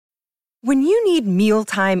When you need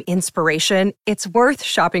mealtime inspiration, it's worth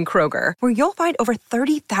shopping Kroger, where you'll find over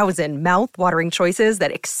 30,000 mouth-watering choices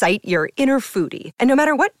that excite your inner foodie. And no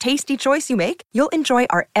matter what tasty choice you make, you'll enjoy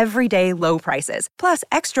our everyday low prices, plus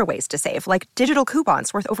extra ways to save, like digital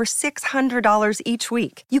coupons worth over $600 each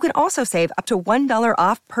week. You can also save up to $1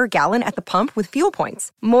 off per gallon at the pump with fuel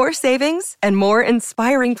points. More savings and more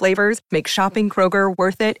inspiring flavors make shopping Kroger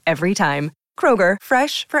worth it every time. Kroger,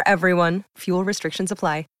 fresh for everyone. Fuel restrictions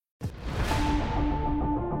apply.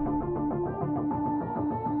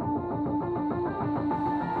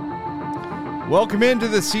 Welcome into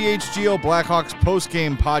the CHGO Blackhawks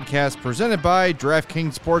postgame podcast presented by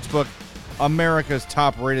DraftKings Sportsbook, America's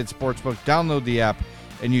top-rated sportsbook. Download the app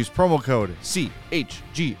and use promo code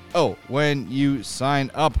CHGO when you sign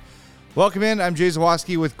up. Welcome in. I'm Jay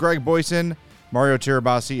Zawoski with Greg Boyson. Mario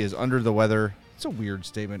Tirabassi is under the weather. It's a weird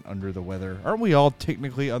statement, under the weather. Aren't we all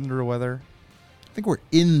technically under the weather? I think we're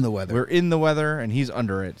in the weather. We're in the weather, and he's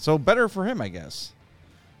under it. So better for him, I guess.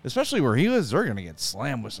 Especially where he was, they're going to get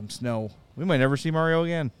slammed with some snow. We might never see Mario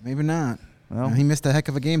again. Maybe not. Well, he missed a heck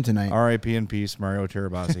of a game tonight. R.I.P. in peace, Mario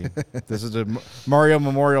Tirabassi. This is a Mario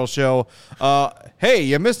Memorial Show. Hey,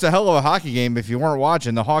 you missed a hell of a hockey game if you weren't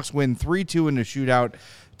watching. The Hawks win 3-2 in the shootout.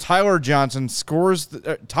 Tyler Johnson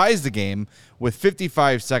ties the game with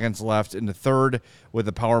 55 seconds left in the third with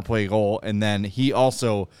a power play goal, and then he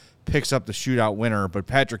also picks up the shootout winner. But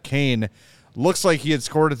Patrick Kane looks like he had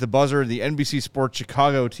scored at the buzzer. The NBC Sports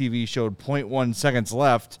Chicago TV showed 0.1 seconds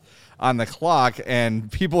left on the clock,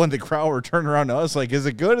 and people in the crowd were turning around to us like, is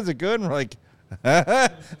it good? Is it good? And we're like,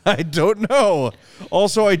 I don't know.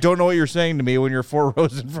 Also, I don't know what you're saying to me when you're 4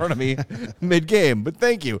 rows in front of me mid-game, but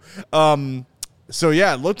thank you. So,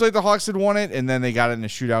 yeah, it looked like the Hawks had won it, and then they got it in a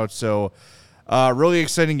shootout. So, really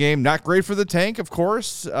exciting game. Not great for the tank, of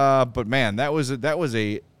course, but, man, that was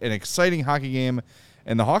an exciting hockey game,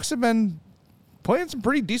 and the Hawks have been playing some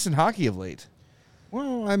pretty decent hockey of late.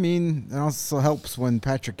 Well, I mean, it also helps when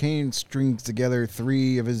Patrick Kane strings together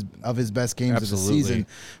 3 of his best games of the season.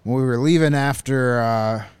 When we were leaving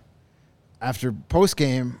after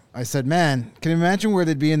postgame, I said, man, can you imagine where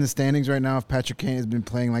they'd be in the standings right now if Patrick Kane has been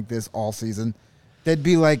playing like this all season? They'd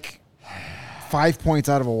be like 5 points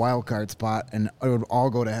out of a wild card spot, and it would all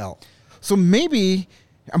go to hell. So maybe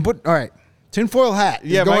all right. Tinfoil hat.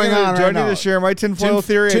 Yeah, going on do right now. I need to share my tinfoil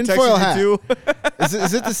theory? Tinfoil hat. Too.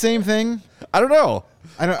 Is it the same thing? I don't know.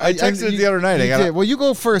 I texted it the other night. Well, you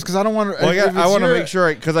go first because I don't want to. Well, I want to make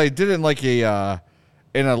sure because I did it in like in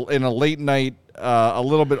a late night, a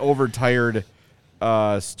little bit overtired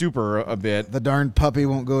stupor a bit. The darn puppy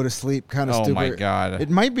won't go to sleep kind of stupor. Oh my god! It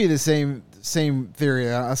might be the same theory,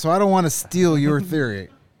 so I don't want to steal your theory.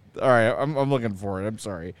 All right, I'm looking for it. I'm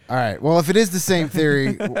sorry. All right. Well, if it is the same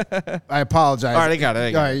theory, I apologize. All right, I got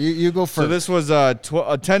it. All right, you go first. So this was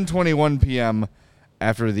 10:21 p.m.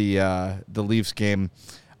 after the Leafs game.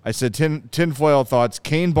 I said tinfoil thoughts.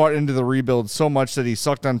 Kane bought into the rebuild so much that he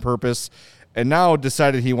sucked on purpose, and now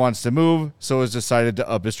decided he wants to move, so has decided to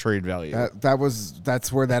up his trade value.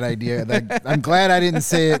 That's where that idea. I'm glad I didn't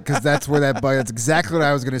say it because that's exactly what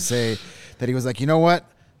I was going to say. That he was like, you know what?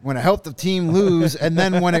 I'm going to help the team lose, and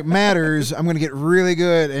then when it matters, I'm going to get really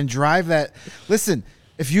good and drive that. Listen,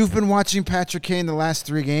 if you've been watching Patrick Kane the last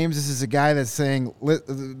 3 games, this is a guy that's saying,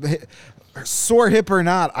 sore hip or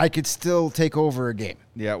not, I could still take over a game.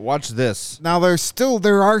 Yeah, watch this. Now,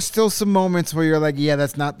 there are still some moments where you're like, yeah,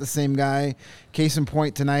 that's not the same guy. Case in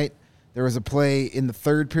point tonight, there was a play in the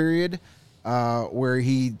third period where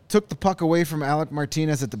he took the puck away from Alec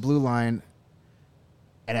Martinez at the blue line,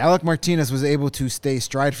 and Alec Martinez was able to stay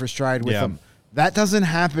stride for stride with him. That doesn't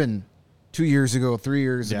happen 2 years ago, 3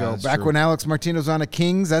 years ago. Back when Alex Martinez was on the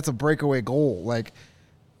Kings, that's a breakaway goal.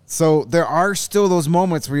 So there are still those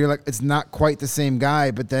moments where you're like, it's not quite the same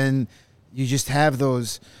guy, but then you just have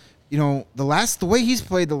those, the way he's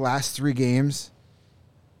played the last 3 games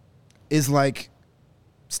is like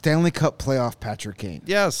Stanley Cup playoff Patrick Kane.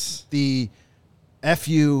 Yes. The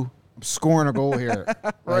FU, I'm scoring a goal here.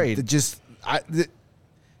 Right.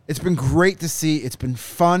 It's been great to see. It's been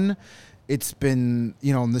fun. It's been,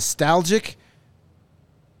 nostalgic.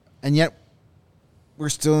 And yet we're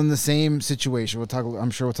still in the same situation.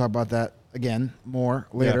 I'm sure we'll talk about that again more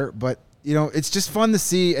later. Yeah. But, it's just fun to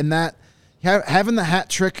see. And that having the hat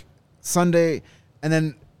trick Sunday, and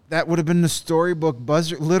then that would have been the storybook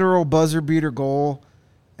literal buzzer beater goal.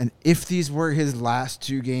 And if these were his last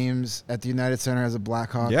 2 games at the United Center as a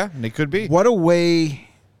Blackhawk. Yeah, and it could be. What a way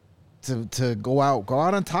to go out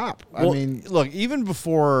on top. Well, I mean, look, even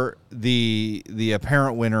before the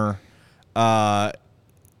apparent winner,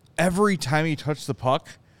 every time he touched the puck,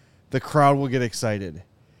 the crowd will get excited.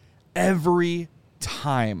 Every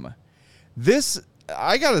time.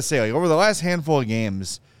 I got to say, like over the last handful of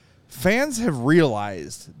games, fans have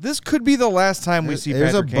realized this could be the last time we see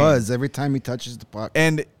There's Patrick Kane. There's a buzz every time he touches the puck.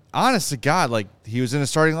 And honest to God, like he was in a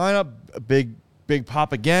starting lineup, a big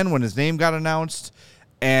pop again when his name got announced.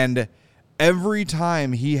 And every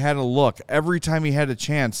time he had a look, every time he had a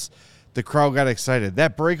chance, the crowd got excited.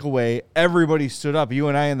 That breakaway, everybody stood up. You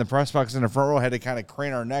and I in the press box in the front row had to kind of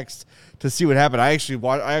crane our necks to see what happened. I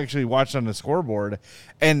actually watched on the scoreboard,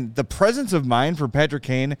 and the presence of mind for Patrick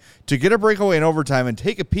Kane to get a breakaway in overtime and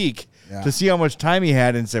take a peek to see how much time he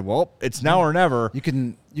had and say, well, it's now or never. You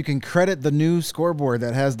can credit the new scoreboard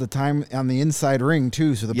that has the time on the inside ring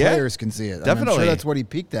too, so the players can see it. Definitely, I'm sure that's what he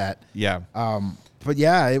peeked at. Yeah. But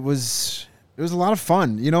yeah, it was a lot of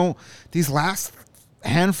fun. You know, these last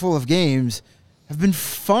handful of games have been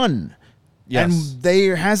fun. Yes. And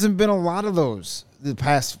there hasn't been a lot of those the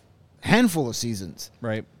past handful of seasons.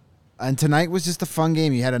 Right. And tonight was just a fun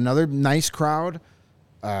game. You had another nice crowd.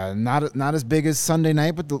 Not as big as Sunday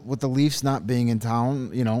night, but with the Leafs not being in town,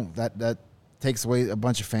 you know, that takes away a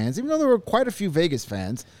bunch of fans, even though there were quite a few Vegas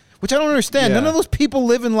fans. Which I don't understand. Yeah. None of those people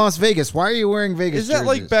live in Las Vegas. Why are you wearing Vegas Is that jerseys?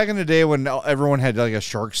 like back in the day when everyone had like a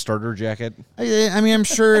Shark starter jacket? I mean, I'm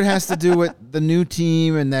sure it has to do with the new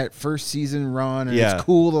team and that first season run, and it's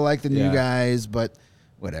cool to like the new guys, but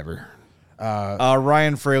whatever.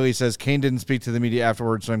 Ryan Fraley says Kane didn't speak to the media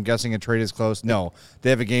afterwards, so I'm guessing a trade is close. No,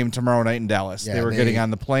 they have a game tomorrow night in Dallas. Yeah, they were getting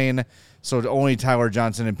on the plane, so only Tyler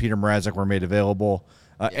Johnson and Peter Mrazek were made available,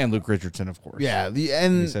 and Luke Richardson, of course. Yeah,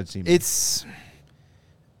 it's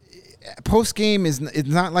post game it's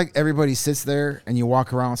not like everybody sits there and you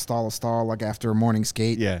walk around stall to stall like after a morning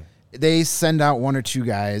skate. Yeah, they send out one or two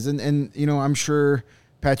guys, and you know, I'm sure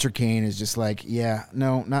Patrick Kane is just like, yeah,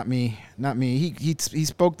 no, not me. He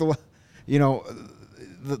spoke the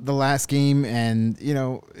last game, and you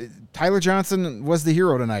know, Tyler Johnson was the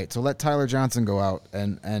hero tonight, so let Tyler Johnson go out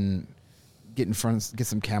and get in front, get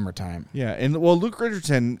some camera time. Yeah, and well, Luke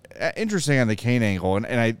Richardson, interesting on the Kane angle,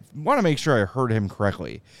 and I want to make sure I heard him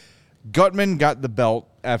correctly. Gutman got the belt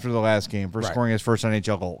after the last game for scoring his first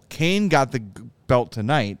NHL goal. Kane got the belt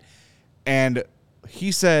tonight, and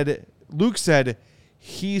Luke said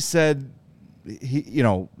you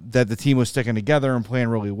know, that the team was sticking together and playing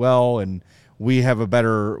really well, and we're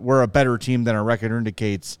a better team than our record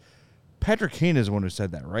indicates. Patrick Kane is the one who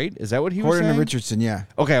said that, right? Is that what he was saying? According to Richardson, yeah.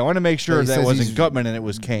 Okay, I want to make sure that wasn't Gutman and it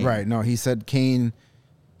was Kane. Right, no, he said Kane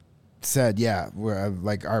said, yeah, we're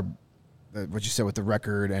like what you said with the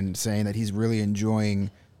record, and saying that he's really enjoying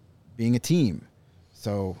being a team.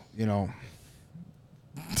 So, you know,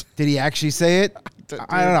 did he actually say it?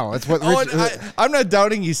 I don't know. It's what I'm not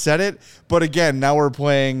doubting he said it, but again, now we're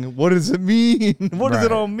playing. What does it mean? What does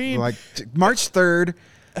it all mean? Like March 3rd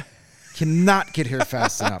cannot get here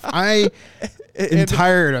fast enough. I am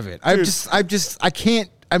tired of it. I can't.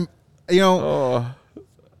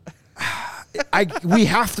 We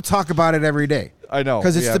have to talk about it every day. I know,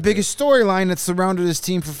 because it's the biggest storyline that's surrounded this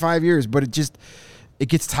team for 5 years. But it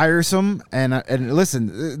gets tiresome. And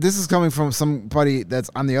listen, this is coming from somebody that's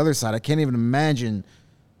on the other side. I can't even imagine,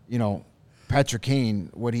 you know, Patrick Kane,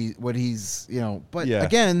 what he's, you know. But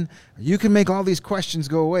again, you can make all these questions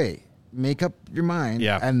go away. Make up your mind,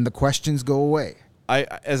 and the questions go away.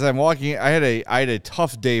 As I'm walking, I had a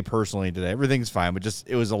tough day personally today. Everything's fine, but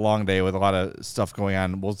it was a long day with a lot of stuff going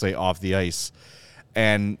on. We'll say off the ice,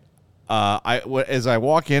 and as I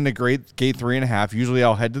walk into gate 3.5, usually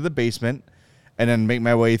I'll head to the basement and then make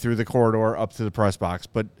my way through the corridor up to the press box.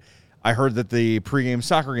 But I heard that the pregame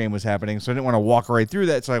soccer game was happening, so I didn't want to walk right through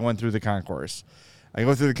that, so I went through the concourse. I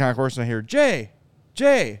go through the concourse and I hear Jay.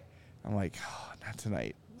 I'm like, oh, not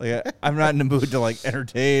tonight. Like I'm not in the mood to like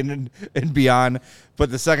entertain and beyond.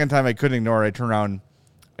 But the second time I couldn't ignore it, I turned around.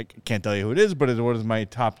 I can't tell you who it is, but it was my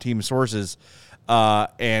top team sources,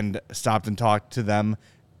 and stopped and talked to them.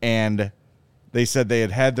 And they said they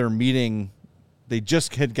had their meeting. They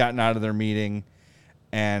just had gotten out of their meeting,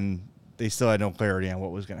 and they still had no clarity on what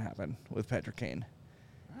was going to happen with Patrick Kane.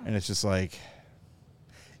 And it's just like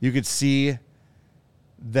you could see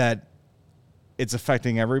that it's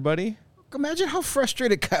affecting everybody. Imagine how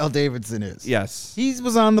frustrated Kyle Davidson is. Yes. He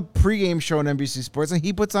was on the pregame show on NBC Sports, and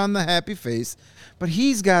he puts on the happy face, but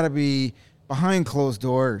he's got to be behind closed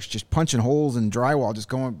doors, just punching holes in drywall,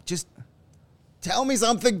 just tell me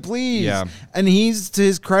something, please. Yeah. And he's, to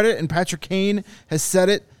his credit, and Patrick Kane has said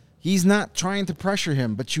it, he's not trying to pressure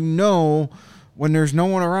him, but you know when there's no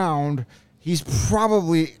one around, he's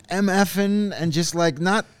probably MFing and just like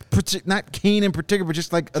not Kane in particular, but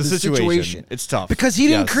just like the situation. It's tough. Because he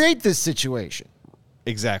didn't create this situation.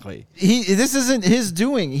 Exactly. This isn't his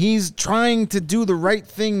doing. He's trying to do the right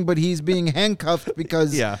thing, but he's being handcuffed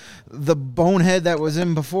because the bonehead that was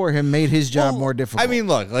in before him made his job more difficult. I mean,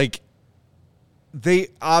 look, like they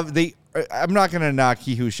I'm not going to knock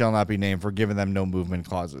he who shall not be named for giving them no movement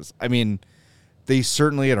clauses. I mean, they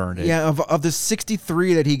certainly had earned it. Yeah, of the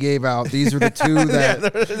 63 that he gave out, these were the two that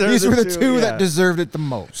these were the two that deserved it the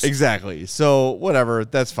most. Exactly. So whatever,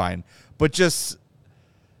 that's fine. But just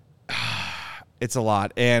it's a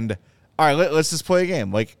lot. And all right, let's just play a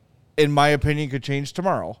game. Like, in my opinion, could change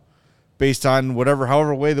tomorrow based on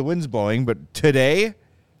however way the wind's blowing. But today,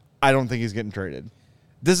 I don't think he's getting traded.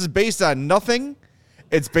 This is based on nothing.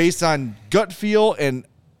 It's based on gut feel, and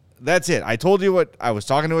that's it. I told you what I was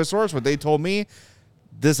talking to a source, what they told me.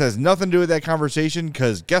 This has nothing to do with that conversation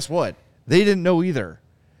because guess what? They didn't know either.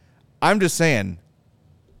 I'm just saying,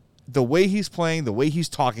 the way he's playing, the way he's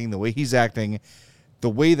talking, the way he's acting, the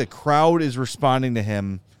way the crowd is responding to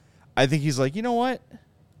him, I think he's like, you know what?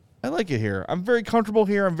 I like it here. I'm very comfortable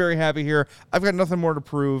here. I'm very happy here. I've got nothing more to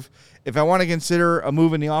prove. If I want to consider a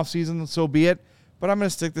move in the offseason, so be it. But I'm going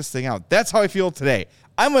to stick this thing out. That's how I feel today.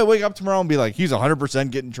 I might wake up tomorrow and be like, he's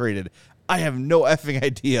 100% getting traded. I have no effing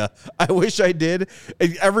idea. I wish I did.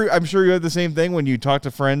 I'm sure you have the same thing when you talk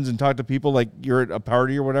to friends and talk to people like you're at a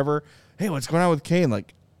party or whatever. Hey, what's going on with Kane?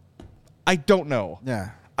 Like, I don't know.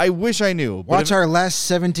 Yeah. I wish I knew. Watch our last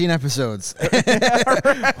 17 episodes. You can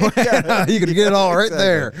get it all right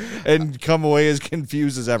there. And come away as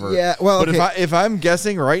confused as ever. Yeah, well, but if I'm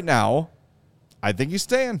guessing right now, I think he's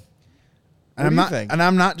staying. And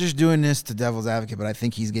I'm not just doing this to devil's advocate, but I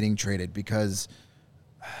think he's getting traded because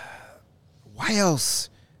why else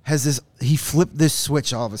has he flipped this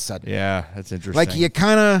switch all of a sudden? Yeah, that's interesting. Like you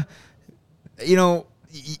kind of,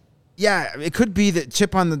 it could be that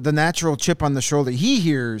chip on the natural chip on the shoulder. He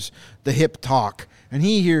hears the hip talk, and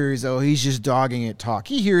he hears, he's just dogging it talk.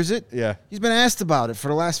 He hears it. Yeah. He's been asked about it for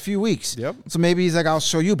the last few weeks. Yep. So maybe he's like, I'll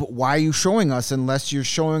show you, but why are you showing us unless you're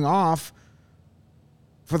showing off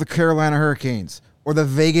for the Carolina Hurricanes or the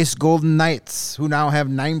Vegas Golden Knights, who now have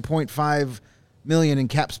 $9.5 million in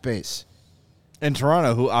cap space? And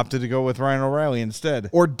Toronto, who opted to go with Ryan O'Reilly instead.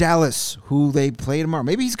 Or Dallas, who they play tomorrow.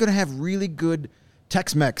 Maybe he's going to have really good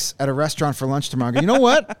Tex-Mex at a restaurant for lunch tomorrow. You know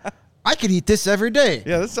what? I could eat this every day.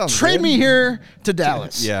 Yeah, that sounds Trade good. me here to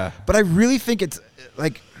Dallas. Yeah. But I really think it's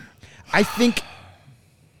like, I think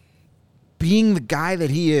being the guy that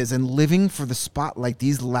he is and living for the spotlight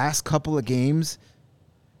these last couple of games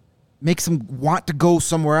makes him want to go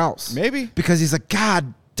somewhere else. Maybe. Because he's like,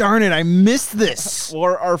 God darn it, I missed this.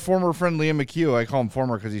 Well, our former friend Liam McHugh, I call him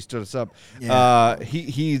former because he stood us up. Yeah.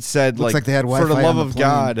 He said, Looks like they had for the Wi-Fi love on the of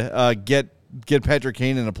plane. God, get Patrick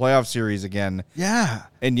Kane in a playoff series again. Yeah.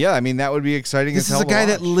 And yeah, I mean, that would be exciting. This is a guy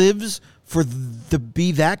that lives for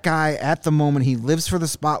be that guy at the moment. He lives for the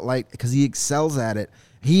spotlight because he excels at it.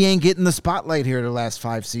 He ain't getting the spotlight here the last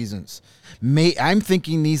 5 seasons. I'm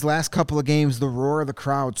thinking these last couple of games, the roar of the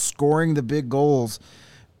crowd, scoring the big goals,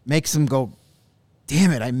 makes him go,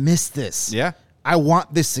 damn it, I missed this. Yeah. I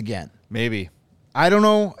want this again. Maybe. I don't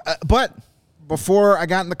know. But before I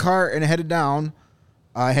got in the car and headed down,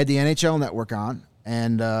 I had the NHL Network on.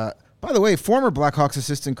 And by the way, former Blackhawks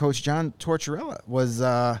assistant coach John Tortorella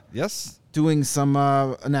was doing some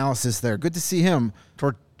analysis there. Good to see him.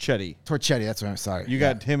 Torchetti, that's what I'm sorry. You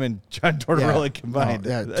got him and John Tortorella combined.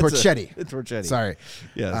 Yeah, Torchetti. Torchetti. Sorry.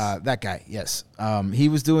 Yes. That guy, yes. He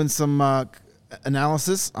was doing some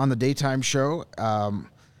analysis on the daytime show.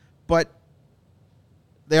 But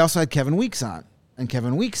they also had Kevin Weeks on. And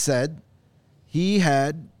Kevin Weeks said he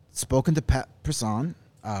had spoken to Pat Brisson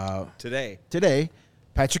today,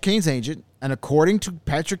 Patrick Kane's agent. And according to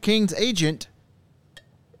Patrick Kane's agent,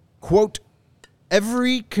 quote,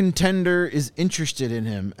 every contender is interested in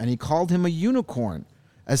him, and he called him a unicorn.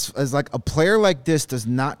 As like a player like this does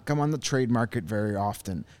not come on the trade market very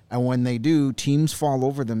often. And when they do, teams fall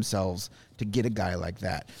over themselves to get a guy like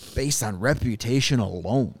that based on reputation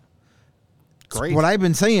alone. Great. What I've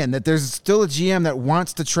been saying, that there's still a GM that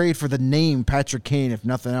wants to trade for the name Patrick Kane, if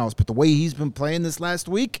nothing else. But the way he's been playing this last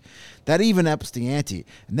week, that even ups the ante.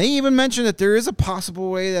 And they even mentioned that there is a possible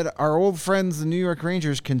way that our old friends, the New York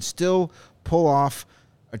Rangers, can still pull off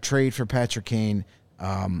a trade for Patrick Kane.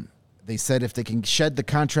 They said if they can shed the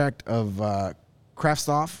contract of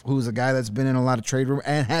Kraftstoff, who's a guy that's been in a lot of trade room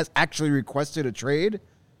and has actually requested a trade,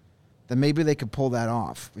 then maybe they could pull that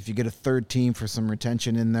off if you get a third team for some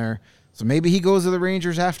retention in there. So maybe he goes to the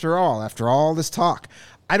Rangers after all this talk.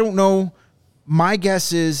 I don't know. My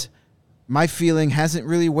guess is my feeling hasn't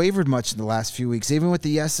really wavered much in the last few weeks, even with the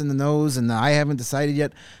yes and the no's and the I haven't decided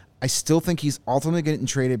yet. I still think he's ultimately getting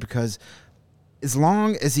traded because as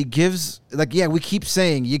long as he gives, we keep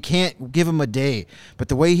saying you can't give him a day, but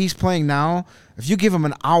the way he's playing now, if you give him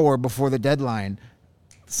an hour before the deadline,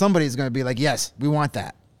 somebody's going to be like, yes, we want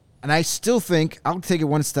that. And I still think, I'll take it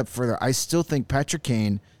one step further, I still think Patrick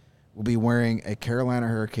Kane will be wearing a Carolina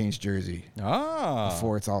Hurricanes jersey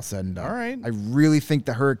before it's all said and done. All right. I really think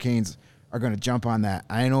the Hurricanes are going to jump on that.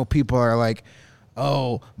 I know people are like,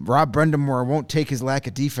 oh, Rob Brendamore won't take his lack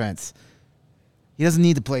of defense. He doesn't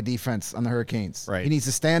need to play defense on the Hurricanes. Right. He needs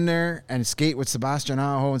to stand there and skate with Sebastian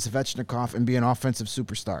Aho and Svechnikov and be an offensive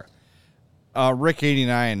superstar.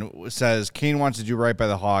 Rick89 says Kane wants to do right by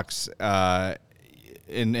the Hawks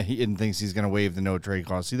and thinks he's going to waive the no trade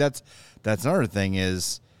clause. See, that's another thing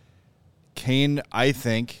is Kane, I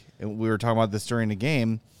think, and we were talking about this during the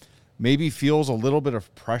game, maybe feels a little bit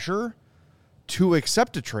of pressure to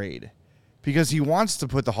accept a trade because he wants to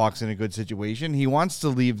put the Hawks in a good situation. He wants to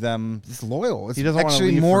leave them. It's loyal. It's he doesn't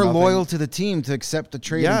actually leave more for loyal to the team to accept the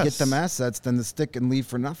trade and get them assets than to stick and leave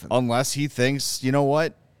for nothing. Unless he thinks, you know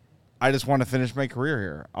what, I just want to finish my career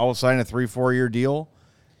here. I'll sign a 3-4 year deal,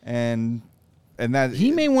 and that he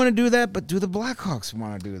may want to do that, but do the Blackhawks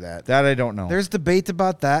want to do that? That I don't know. There's debate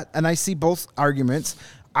about that, and I see both arguments.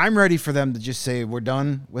 I'm ready for them to just say we're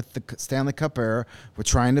done with the Stanley Cup era. We're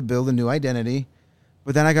trying to build a new identity.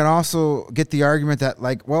 But then I can also get the argument that,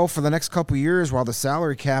 for the next couple of years, while the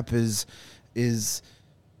salary cap is they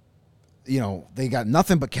got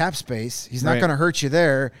nothing but cap space. He's not going to hurt you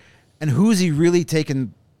there. And who's he really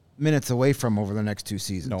taking minutes away from over the next 2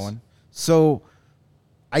 seasons? No one. So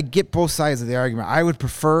I get both sides of the argument. I would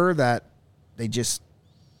prefer that it's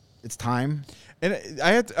time. And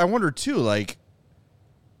I wonder too,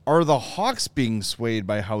 are the Hawks being swayed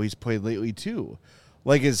by how he's played lately too?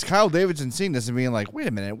 Is Kyle Davidson seeing this and being like, wait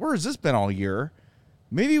a minute, where has this been all year?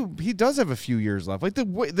 Maybe he does have a few years left.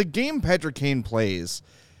 The game Patrick Kane plays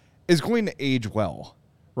is going to age well,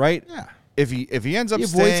 right? Yeah. If he ends up he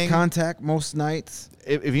staying, avoids contact most nights.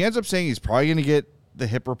 If he ends up staying, he's probably going to get the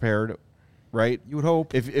hip repaired, right? You would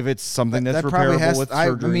hope. If it's something that's probably repairable with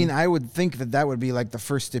surgery. I would think that would be the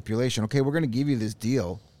first stipulation. Okay, we're going to give you this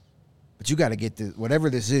deal, but you got to get whatever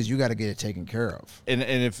this is, you got to get it taken care of. And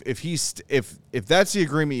if that's the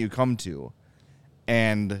agreement you come to,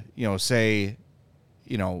 and say,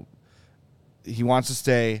 he wants to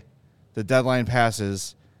stay, the deadline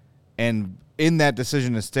passes, and in that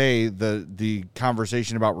decision to stay, the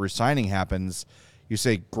conversation about resigning happens. You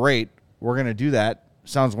say, great, we're going to do that.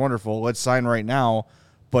 Sounds wonderful. Let's sign right now.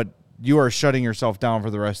 But you are shutting yourself down for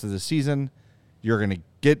the rest of the season. You're going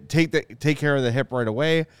to take care of the hip right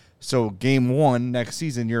away. So game 1 next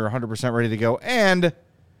season, you're 100% ready to go. And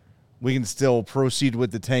we can still proceed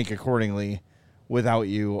with the tank accordingly without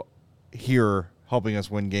you here helping us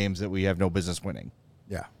win games that we have no business winning.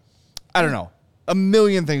 Yeah. I don't know. A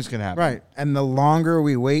million things can happen. Right. And the longer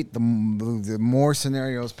we wait, the more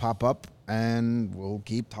scenarios pop up, and we'll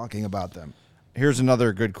keep talking about them. Here's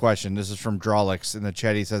another good question. This is from Drawlix in the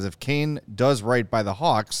chat. He says, if Kane does right by the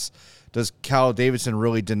Hawks, does Kyle Davidson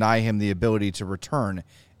really deny him the ability to return?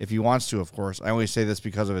 If he wants to, of course. I only say this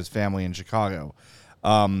because of his family in Chicago.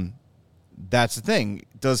 That's the thing.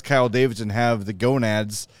 Does Kyle Davidson have the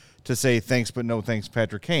gonads to say thanks but no thanks,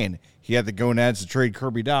 Patrick Kane? He had the gonads to trade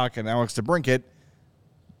Kirby Dach and Alex DeBrincat.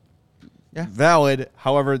 Yeah. Valid.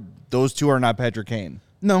 However, those two are not Patrick Kane.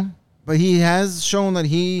 No, but he has shown that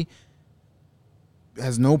he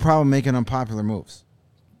has no problem making unpopular moves.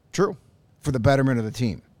 True. For the betterment of the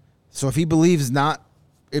team. So if he believes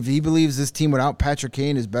this team without Patrick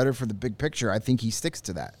Kane is better for the big picture, I think he sticks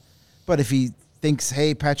to that. But if he thinks,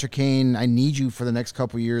 hey, Patrick Kane, I need you for the next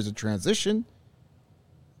couple of years of transition,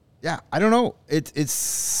 yeah, I don't know. It's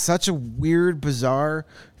such a weird, bizarre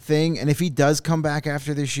thing. And if he does come back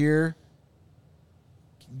after this year,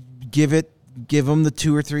 give him the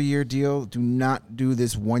 2 or 3 year deal. Do not do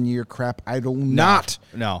this 1 year crap. I do not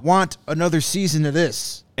want another season of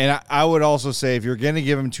this. And I would also say if you're going to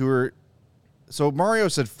give him 2 or... So Mario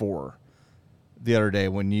said 4 the other day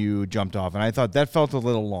when you jumped off, and I thought that felt a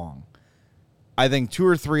little long. I think 2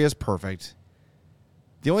 or 3 is perfect.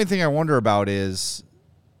 The only thing I wonder about is,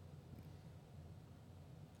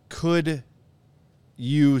 could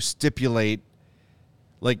you stipulate,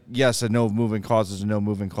 yes, a no moving clause is a no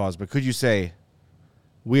moving clause, but could you say,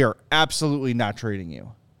 we are absolutely not trading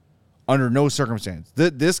you under no circumstance?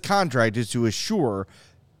 This contract is to assure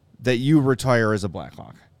that you retire as a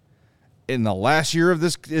Blackhawk. In the last year of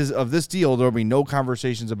this deal, there will be no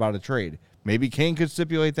conversations about a trade. Maybe Kane could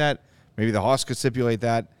stipulate that. Maybe the Hawks could stipulate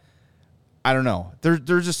that. I don't know.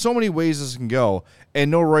 There's just so many ways this can go. And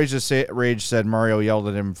No Rage said Mario yelled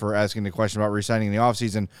at him for asking the question about re-signing in the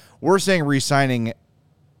offseason. We're saying re-signing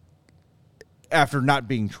after not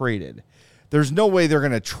being traded. There's no way they're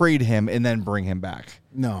going to trade him and then bring him back.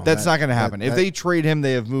 No. That's not going to happen. If they trade him,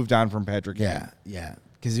 they have moved on from Patrick Kane. Yeah.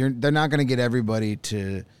 Because they're not going to get everybody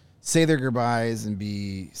to say their goodbyes and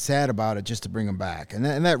be sad about it just to bring him back. And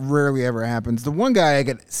that rarely ever happens. The one guy I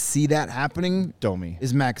could see that happening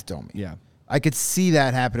is Max Domi. Yeah. I could see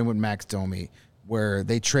that happening with Max Domi, where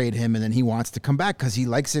they trade him and then he wants to come back because he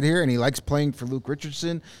likes it here and he likes playing for Luke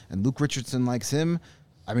Richardson and Luke Richardson likes him.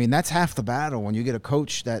 I mean, that's half the battle when you get a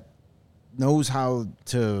coach that knows how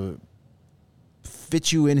to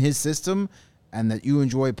fit you in his system and that you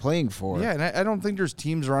enjoy playing for. Yeah, and I don't think there's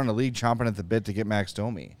teams around the league chomping at the bit to get Max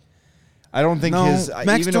Domi. I don't think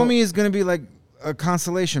Max Domi is going to be like a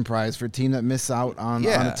consolation prize for a team that miss out on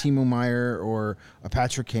a Timo Meier or a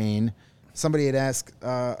Patrick Kane. Somebody had asked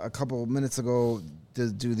a couple minutes ago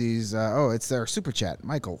to do these. It's their super chat.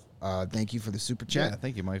 Michael, thank you for the super chat. Yeah,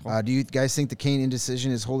 thank you, Michael. Do you guys think the Kane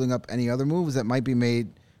indecision is holding up any other moves that might be made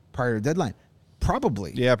prior to deadline?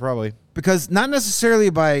 Probably. Yeah, probably. Because not necessarily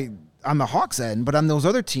on the Hawks end, but on those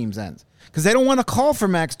other teams' ends. Because they don't want to call for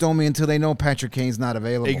Max Domi until they know Patrick Kane's not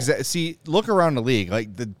available. Exactly. See, look around the league.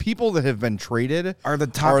 Like the people that have been traded are the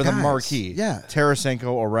top guys. The marquee. Yeah. Tarasenko,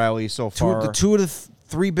 O'Reilly so far. The two of the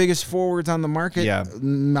three biggest forwards on the market,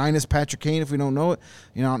 minus Patrick Kane if we don't know it.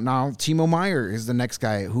 Now Timo Meier is the next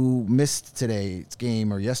guy who missed today's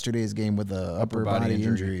game or yesterday's game with a upper body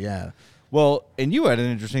injury. Yeah. Well, and you had an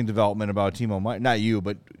interesting development about Timo Meier. Not you,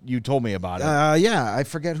 but you told me about it. I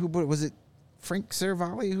forget who put it. Was it Frank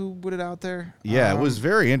Cervalli who put it out there? Yeah, it was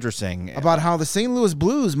very interesting. About how the St. Louis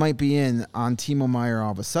Blues might be in on Timo Meier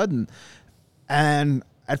all of a sudden. And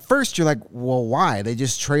at first you're like, well, why? They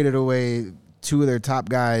just traded away two of their top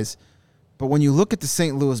guys. But when you look at the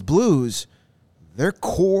St. Louis Blues, their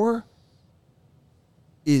core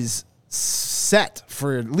is set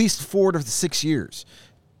for at least 4 to 6 years.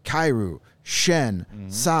 Kyrou, Shen,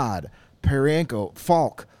 Saad, Perenko,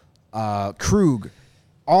 Falk, Krug,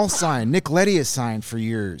 all signed. Nick Leddy is signed for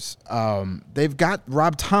years. They've got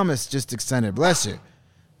Rob Thomas just extended. Bless you.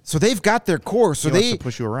 So they've got their core. So they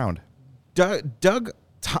push you around. Doug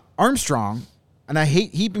Armstrong, and I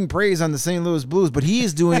hate heaping praise on the St. Louis Blues, but he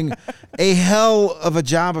is doing a hell of a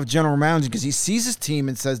job of general managing because he sees his team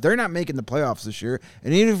and says they're not making the playoffs this year,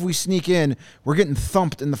 and even if we sneak in, we're getting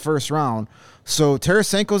thumped in the first round. So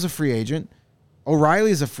Tarasenko's a free agent.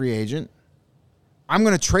 O'Reilly's a free agent. I'm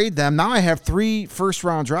going to trade them. Now I have 3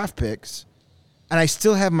 first-round draft picks, and I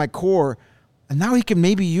still have my core. And now he can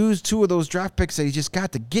maybe use 2 of those draft picks that he just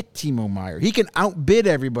got to get Timo Meier. He can outbid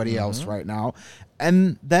everybody else right now.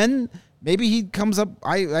 And then maybe he comes up.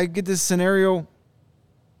 I get this scenario.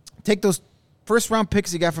 Take those first-round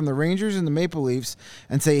picks he got from the Rangers and the Maple Leafs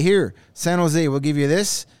and say, here, San Jose, we'll give you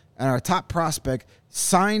this. And our top prospect,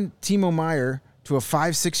 sign Timo Meier to a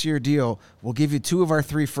 5-6 year deal. We'll give you 2 of our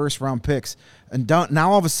 3 first-round picks. And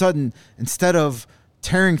now all of a sudden, instead of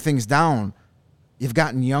tearing things down, you've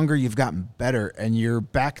gotten younger, you've gotten better, and you're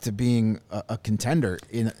back to being a contender.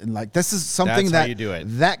 In like this is something That's how you do it.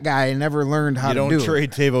 That guy never learned how to do. You don't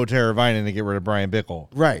trade Teuvo Teravainen to get rid of Brian Bickle.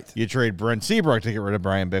 Right. You trade Brent Seabrook to get rid of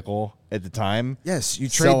Brian Bickle at the time. Yes, you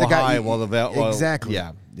trade the guy. Exactly.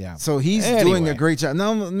 Yeah. So he's doing a great job.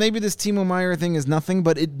 Now, maybe this Timo Meier thing is nothing,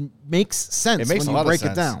 but it makes sense when you break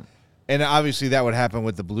it down. And obviously that would happen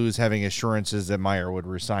with the Blues having assurances that Meier would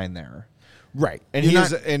resign there. Right.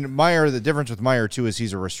 And Meier, the difference with Meier, too, is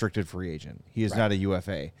he's a restricted free agent. He is not a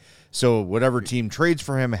UFA. So whatever team trades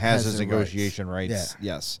for him has his negotiation rights.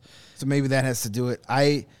 Yeah. Yes. So maybe that has to do it.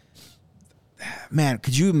 Could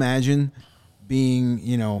you imagine being,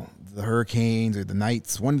 the Hurricanes or the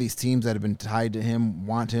Knights, one of these teams that have been tied to him,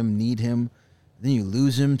 want him, need him, then you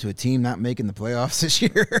lose him to a team not making the playoffs this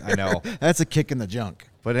year? I know. That's a kick in the junk.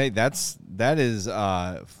 But, hey, that is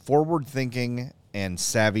forward-thinking and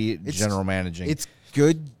savvy general managing. It's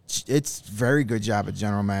good. It's very good job at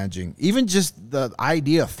general managing. Even just the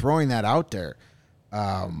idea of throwing that out there,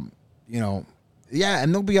 and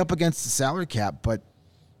they'll be up against the salary cap, but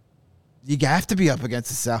you have to be up against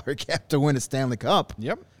the salary cap to win a Stanley Cup.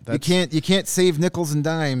 Yep. You can't save nickels and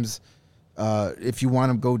dimes if you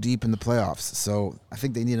want to go deep in the playoffs. So I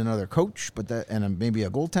think they need another coach, and maybe a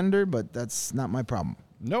goaltender, but that's not my problem.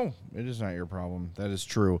 No, it is not your problem. That is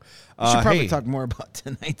true. We should probably talk more about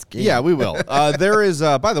tonight's game. Yeah, we will. There is,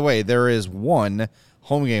 by the way, there is one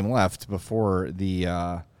home game left before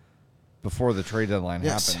the trade deadline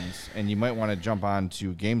happens, and you might want to jump on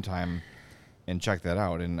to Game Time and check that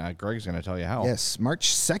out. And Greg's going to tell you how. Yes,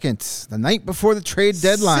 March 2nd, the night before the trade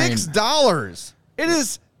deadline. $6. It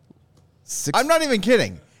is. I'm not even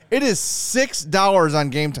kidding. It is $6 on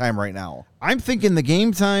Game Time right now. I'm thinking the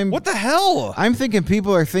Game Time. What the hell? I'm thinking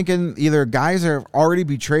people are thinking either guys are already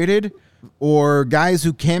be traded or guys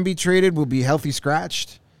who can be traded will be healthy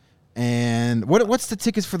scratched. And what's the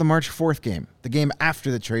tickets for the March 4th game? The game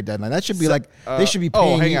after the trade deadline. That should be they should be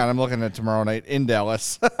paying. Oh, hang on. I'm looking at tomorrow night in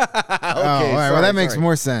Dallas. Okay, all right. Well, that makes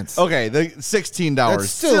more sense. Okay, the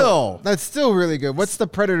 $16. That's still really good. What's the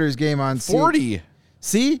Predators game on? $40.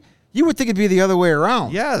 See? You would think it'd be the other way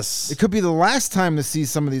around. Yes. It could be the last time to see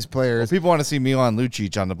some of these players. Well, people want to see Milan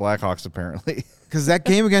Lucic on the Blackhawks, apparently. Because that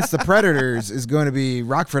game against the Predators is going to be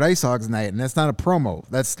Rockford Ice Hogs night, and that's not a promo.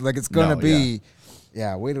 That's like it's going to be...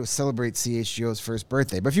 Yeah, way to celebrate CHGO's first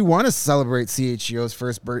birthday. But if you want to celebrate CHGO's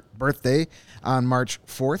first birthday on March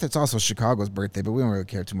 4th, it's also Chicago's birthday, but we don't really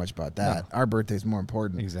care too much about that. No. Our birthday's more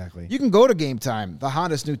important. Exactly. You can go to Game Time, the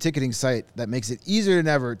hottest new ticketing site that makes it easier than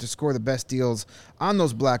ever to score the best deals on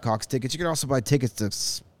those Blackhawks tickets. You can also buy tickets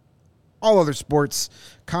to all other sports,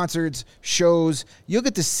 concerts, shows. You'll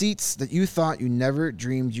get the seats that you thought you never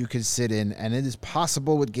dreamed you could sit in, and it is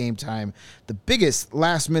possible with Game Time. The biggest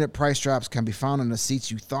last-minute price drops can be found on the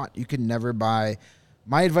seats you thought you could never buy.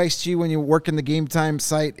 My advice to you when you work in the Game Time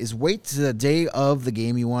site is wait to the day of the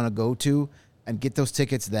game you want to go to and get those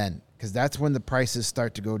tickets then, because that's when the prices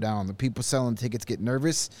start to go down. The people selling tickets get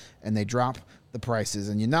nervous, and they drop the prices.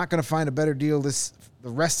 And you're not going to find a better deal the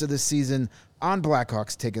rest of this season on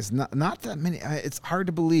Blackhawks tickets. Not that many. It's hard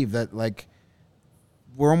to believe that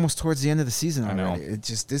we're almost towards the end of the season already. I know. It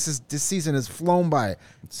just this season has flown by.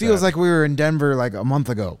 Feels like we were in Denver like a month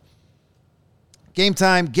ago. Game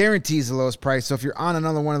Time guarantees the lowest price. So if you're on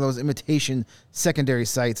another one of those imitation secondary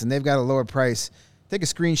sites and they've got a lower price, take a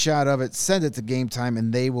screenshot of it, send it to Game Time,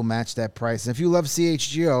 and they will match that price. And if you love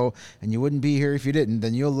CHGO, and you wouldn't be here if you didn't,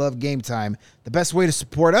 then you'll love Game Time. The best way to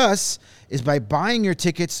support us is by buying your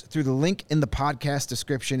tickets through the link in the podcast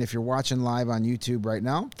description. If you're watching live on YouTube right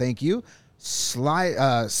now, thank you.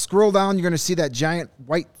 Scroll down, you're going to see that giant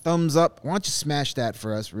white thumbs up. Why don't you smash that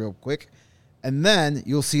for us real quick? And then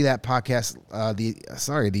you'll see that podcast,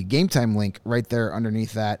 the Game Time link right there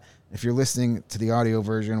underneath that. If you're listening to the audio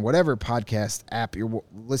version, whatever podcast app you're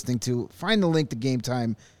listening to, find the link to Game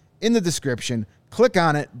Time in the description. Click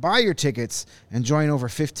on it, buy your tickets, and join over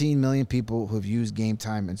 15 million people who have used Game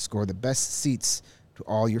Time and score the best seats to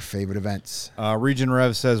all your favorite events. Region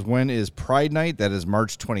Rev says, when is Pride Night? That is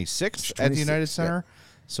March 26th at the United Center. Yeah.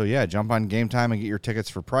 So, yeah, jump on Game Time and get your tickets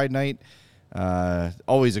for Pride Night.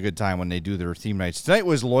 Always a good time when they do their theme nights. Tonight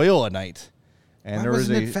was Loyola night. And there was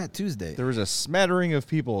Fat Tuesday. There was a smattering of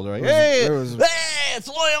people. They're like, hey, it's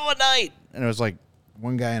Loyola night. And it was like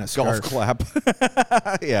one guy in a scarf. Golf clap.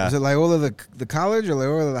 Yeah. Was it Loyola the college or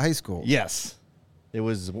Loyola the high school? Yes. It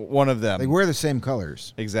was one of them. They wear the same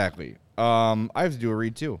colors. Exactly. I have to do a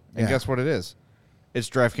read, too. And guess what it is? It's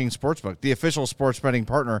DraftKings Sportsbook, the official sports betting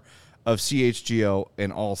partner of CHGO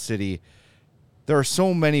in All City. There are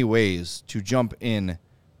so many ways to jump in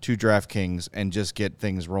to DraftKings and just get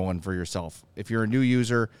things rolling for yourself. If you're a new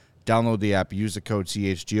user, download the app, use the code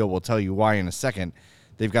CHGO. We'll tell you why in a second.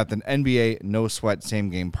 They've got the NBA no-sweat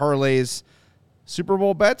same-game parlays. Super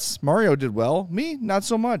Bowl bets, Mario did well. Me, not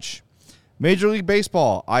so much. Major League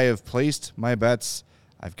Baseball, I have placed my bets.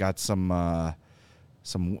 I've got some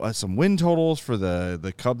win totals for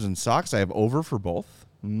the Cubs and Sox. I have over for both.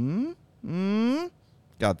 Got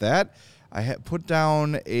that. I had put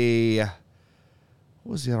down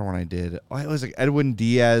what was the other one I did? Oh, it was like Edwin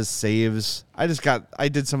Diaz saves. I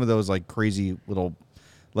did some of those like crazy little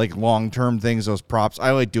like long-term things, those props. I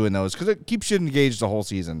like doing those because it keeps you engaged the whole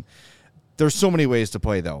season. There's so many ways to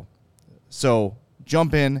play though. So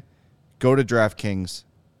jump in, go to DraftKings,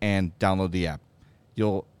 and download the app.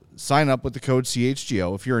 You'll sign up with the code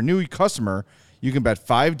CHGO. If you're a new customer, you can bet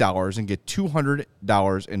 $5 and get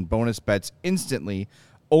 $200 in bonus bets instantly.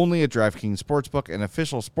 Only at DraftKings Sportsbook, an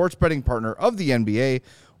official sports betting partner of the NBA,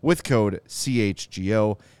 with code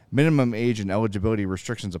CHGO. Minimum age and eligibility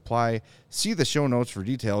restrictions apply. See the show notes for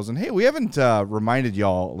details. And, hey, we haven't reminded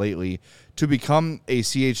y'all lately to become a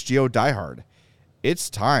CHGO diehard. It's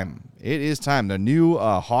time. It is time. The new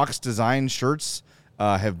Hawks design shirts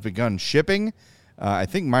have begun shipping. I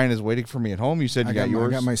think mine is waiting for me at home. You said you got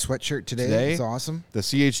yours. I got my sweatshirt today. It's awesome. The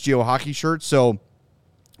CHGO hockey shirt. So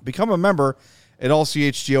become a member at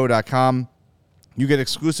allchgo.com. You get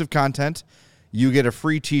exclusive content. You get a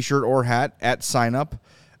free t-shirt or hat at sign up.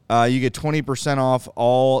 You get 20% off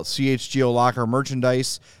all CHGO locker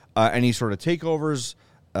merchandise, any sort of takeovers,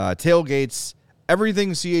 tailgates,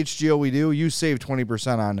 everything CHGO we do, you save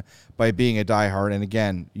 20% on by being a diehard. And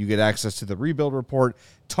again, you get access to the rebuild report,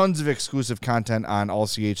 tons of exclusive content on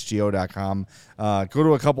allchgo.com. Go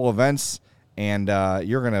to a couple events and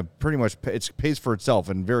you're going to pretty much it pays for itself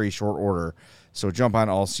in very short order. So jump on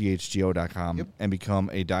allchgo.com and become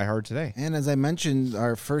a diehard today. And as I mentioned,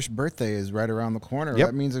 our first birthday is right around the corner. Yep.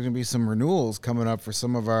 That means there's going to be some renewals coming up for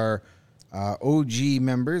some of our OG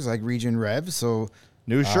members like Region Rev. So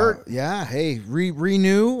new shirt. Yeah. Hey,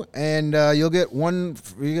 renew, and you'll get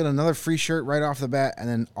another free shirt right off the bat, and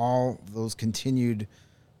then all those continued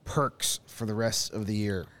perks for the rest of the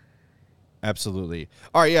year. Absolutely.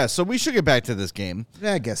 All right. Yeah. So we should get back to this game.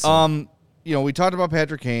 Yeah, I guess so. We talked about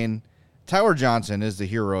Patrick Kane. Tyler Johnson is the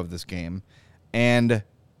hero of this game. And,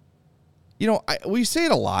 we say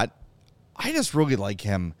it a lot. I just really like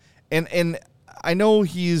him. And I know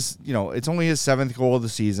he's, it's only his 7th goal of the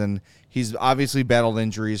season. He's obviously battled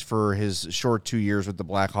injuries for his short 2 years with the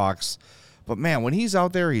Blackhawks. But, man, when he's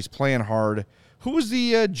out there, he's playing hard. Who was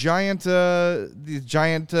the giant?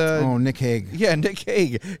 Nick Hague. Yeah, Nick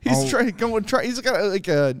Hague. He's trying to go and try. He's got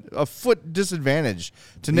a foot disadvantage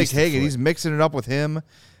to Nick Hague, and he's mixing it up with him.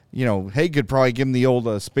 Hague could probably give him the old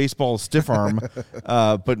Spaceball stiff arm.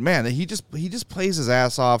 But, man, he just plays his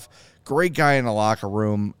ass off. Great guy in the locker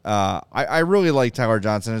room. I really like Tyler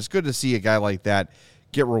Johnson. It's good to see a guy like that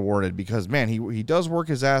get rewarded because, man, he does work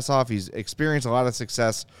his ass off. He's experienced a lot of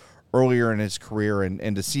success earlier in his career,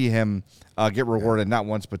 and to see him get rewarded not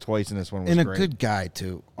once but twice in this one was great. And a good guy,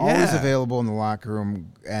 too. Always available in the locker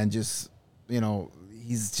room, and just,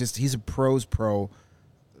 he's a pro's pro.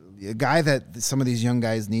 A guy that some of these young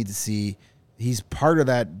guys need to see. He's part of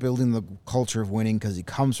that building the culture of winning because he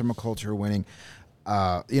comes from a culture of winning.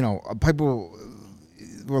 People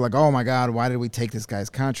were like, oh, my God, why did we take this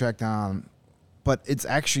guy's contract on? But it's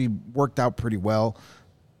actually worked out pretty well.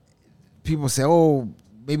 People say, oh,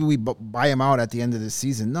 maybe we buy him out at the end of this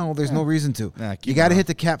season. No, there's no reason to. You got to hit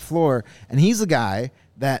the cap floor. And he's a guy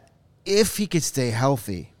that, if he could stay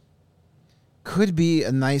healthy, could be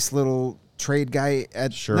a nice little trade guy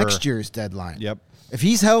at next year's deadline. Yep. If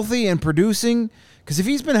he's healthy and producing, because if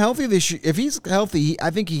he's been healthy this year, I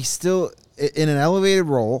think he's still in an elevated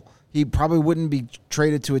role. He probably wouldn't be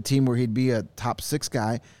traded to a team where he'd be a top 6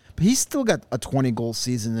 guy, but he's still got a 20-goal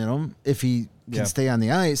season in him if he can stay on the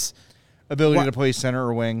ice. Ability to play center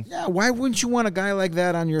or wing. Yeah, why wouldn't you want a guy like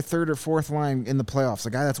that on your 3rd or 4th line in the playoffs? A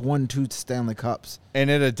guy that's won 2 Stanley Cups. And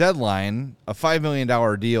at a deadline, a $5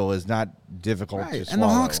 million deal is not difficult to swallow. And the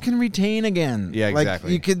Hawks can retain again. Yeah,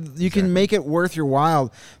 exactly. You can make it worth your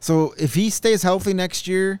while. So if he stays healthy next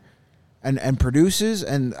year and produces,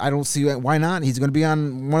 and I don't see why not. He's going to be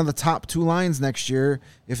on one of the top 2 lines next year,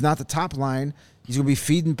 if not the top line. He's going to be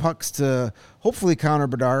feeding pucks to hopefully Connor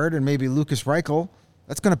Bedard and maybe Lucas Reichel.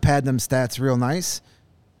 That's going to pad them stats real nice.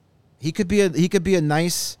 He could be a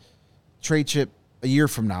nice trade chip a year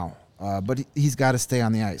from now, but he's got to stay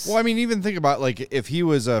on the ice. Well, I mean, even think about if he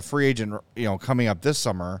was a free agent, coming up this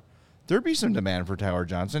summer, there'd be some demand for Tyler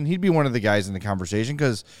Johnson. He'd be one of the guys in the conversation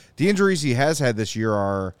because the injuries he has had this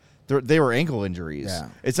year they were ankle injuries. Yeah.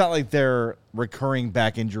 It's not like they're recurring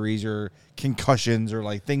back injuries or concussions or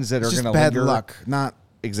like things that are going to bad linger. luck, not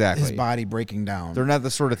exactly his body breaking down. They're not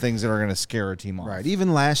the sort of things that are going to scare a team off. Right.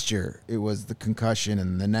 Even last year, it was the concussion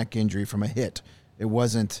and the neck injury from a hit. It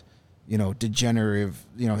wasn't, degenerative,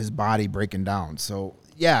 his body breaking down. So,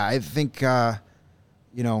 yeah, I think,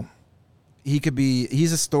 he could be.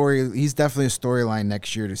 He's definitely a storyline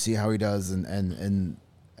next year to see how he does, and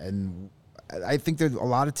I think there's a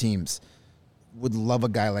lot of teams would love a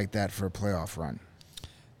guy like that for a playoff run.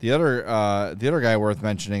 The other guy worth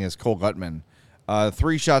mentioning is Cole Gutman.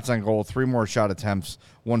 3 shots on goal, 3 more shot attempts,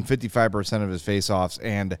 won 55% of his faceoffs,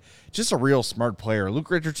 and just a real smart player.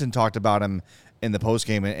 Luke Richardson talked about him in the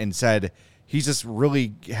postgame and said he just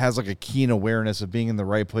really has like a keen awareness of being in the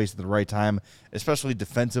right place at the right time, especially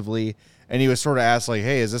defensively. And he was sort of asked, like,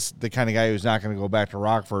 hey, is this the kind of guy who's not going to go back to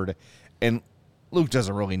Rockford? And Luke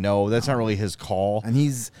doesn't really know. That's not really his call. And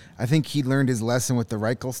I think he learned his lesson with the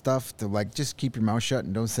Reichel stuff to, like, just keep your mouth shut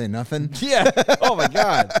and don't say nothing. Yeah. Oh, my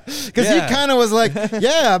God. Because he kind of was like,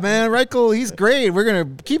 yeah, man, Reichel, he's great. We're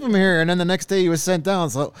going to keep him here. And then the next day he was sent down.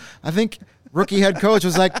 So I think rookie head coach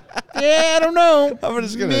was like, yeah, I don't know. I'm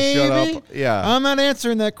just going to shut up. Yeah. I'm not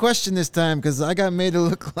answering that question this time because I got made to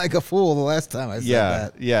look like a fool the last time I said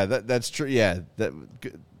that. Yeah, that's true. Yeah.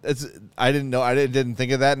 I didn't know. I didn't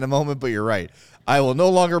think of that in a moment, but you're right. I will no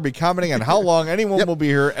longer be commenting on how long anyone will be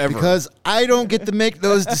here ever. Because I don't get to make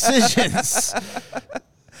those decisions.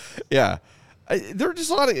 Yeah. There are just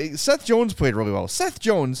a lot of... Seth Jones played really well. Seth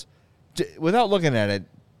Jones, without looking at it,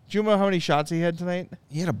 do you know how many shots he had tonight?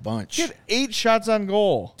 He had a bunch. He had 8 shots on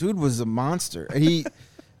goal. Dude was a monster.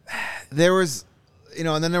 There was...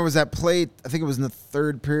 and then there was that play, I think it was in the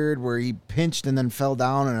 3rd period, where he pinched and then fell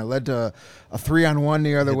down, and it led to a 3-on-1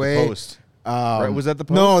 the other way. Post. Right, was that the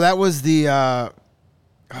post? No, that was the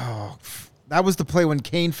that was the play when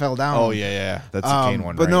Kane fell down. Oh yeah. That's the Kane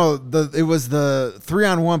one. But right? no, it was the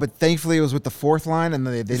 3-on-1. But thankfully, it was with the fourth line, and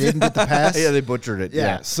they didn't get the pass. Yeah, they butchered it.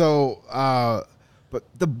 Yeah. So, but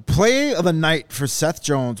the play of the night for Seth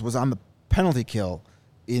Jones was on the penalty kill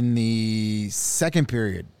in the second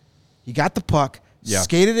period. He got the puck,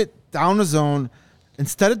 skated it down the zone.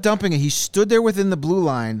 Instead of dumping it, he stood there within the blue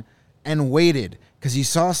line and waited. Because he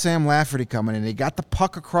saw Sam Lafferty coming in. He got the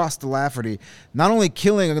puck across to Lafferty, not only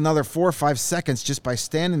killing another 4 or 5 seconds just by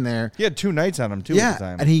standing there. He had 2 nights on him, too, at the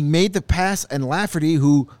time. And he made the pass, and Lafferty,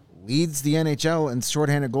 who leads the NHL in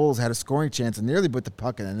shorthanded goals, had a scoring chance and nearly put the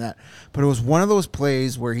puck in the net. But it was one of those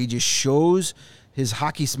plays where he just shows his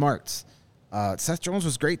hockey smarts. Seth Jones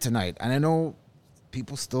was great tonight, and I know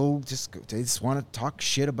people still just want to talk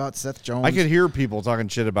shit about Seth Jones. I could hear people talking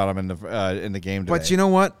shit about him in the game today. But you know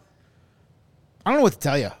what? I don't know what to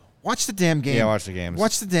tell you. Watch the damn game. Yeah, watch the games.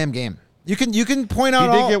 Watch the damn game. You can point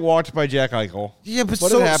out. He did get walked by Jack Eichel. Yeah, but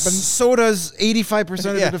it happens. so does 85%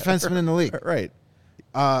 of the defensemen in the league. Right.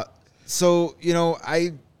 So you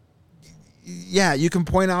can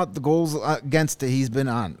point out the goals against that he's been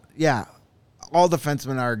on. Yeah, all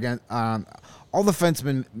defensemen are all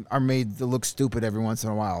defensemen are made to look stupid every once in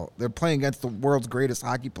a while. They're playing against the world's greatest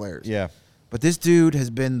hockey players. Yeah. But this dude has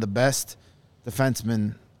been the best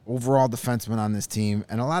overall defenseman on this team,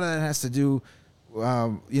 and a lot of that has to do,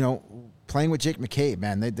 playing with Jake McCabe.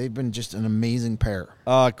 Man, they've been just an amazing pair.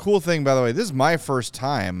 Cool thing, by the way, this is my first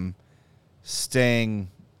time staying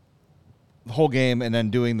the whole game and then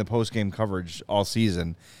doing the post-game coverage all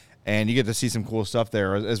season, and you get to see some cool stuff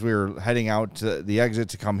there. As we were heading out to the exit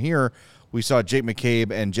to come here, we saw Jake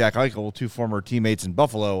McCabe and Jack Eichel, 2 former teammates in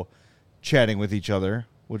Buffalo, chatting with each other,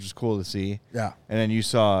 which is cool to see. Yeah. And then you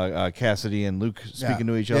saw Cassidy and Luke speaking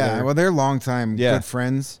to each other. Yeah, well, they're longtime good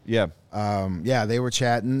friends. Yeah. They were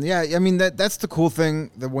chatting. Yeah, I mean, that's the cool thing,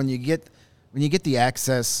 that when you get the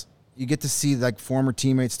access, you get to see like former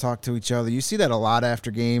teammates talk to each other. You see that a lot after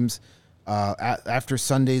games. After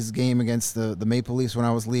Sunday's game against the Maple Leafs, when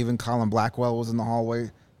I was leaving, Colin Blackwell was in the hallway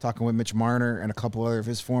talking with Mitch Marner and a couple other of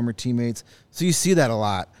his former teammates. So you see that a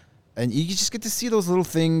lot. And you just get to see those little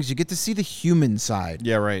things. You get to see the human side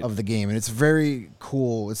of the game. And it's very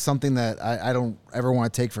cool. It's something that I don't ever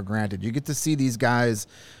want to take for granted. You get to see these guys,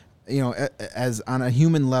 as on a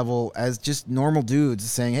human level, as just normal dudes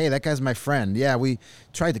saying, hey, that guy's my friend. Yeah, we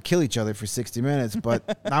tried to kill each other for 60 minutes,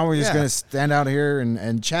 but now we're just going to stand out here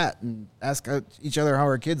and chat and ask each other how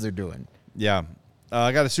our kids are doing. Yeah.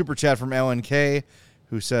 I got a super chat from LNK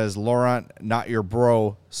who says, Laurent, not your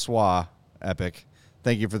bro, Swa, epic.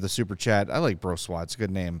 Thank you for the super chat. I like Brossois. It's a good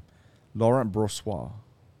name. Laurent Brossois.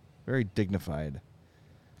 Very dignified.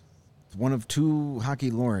 It's one of 2 hockey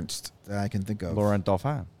Laurents that I can think of. Laurent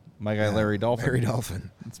Dauphin. My guy, Larry Dolphin. Larry Dolphin.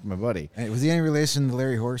 That's my buddy. Hey, was he any relation to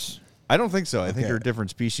Larry Horse? I don't think so. I think they're different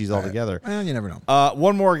species altogether. Well, you never know.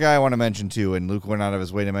 One more guy I want to mention, too, and Luke went out of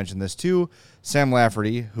his way to mention this, too. Sam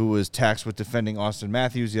Lafferty, who was tasked with defending Austin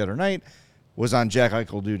Matthews the other night, was on Jack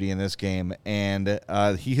Eichel duty in this game, and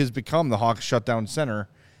he has become the Hawks shutdown center,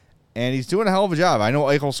 and he's doing a hell of a job. I know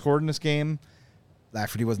Eichel scored in this game.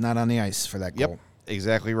 Lafferty was not on the ice for that goal. Yep,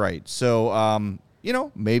 exactly right. So,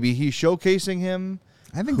 maybe he's showcasing him.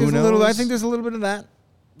 I think there's a little. I think there's a little bit of that.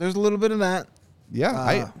 There's a little bit of that. Yeah,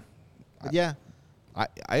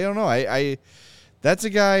 I don't know. I that's a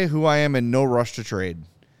guy who I am in no rush to trade,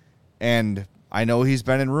 and I know he's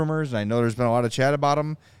been in rumors, and I know there's been a lot of chat about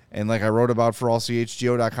him. And like I wrote about for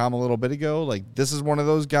allchgo.com a little bit ago, like this is one of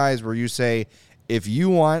those guys where you say, if you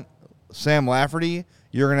want Sam Lafferty,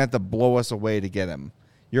 you're going to have to blow us away to get him.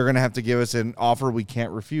 You're going to have to give us an offer we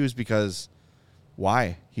can't refuse because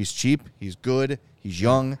why? He's cheap. He's good. He's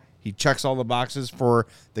young. He checks all the boxes for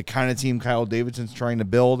the kind of team Kyle Davidson's trying to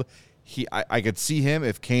build. I could see him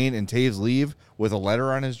if Kane and Taves leave with a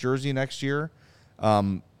letter on his jersey next year.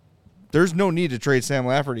 There's no need to trade Sam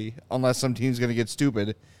Lafferty unless some team's going to get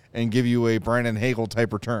stupid and give you a Brandon Hagel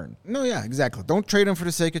type return. No, yeah, exactly. Don't trade him for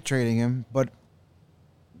the sake of trading him, but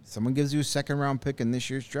someone gives you a second-round pick in this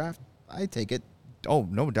year's draft, I take it. Oh,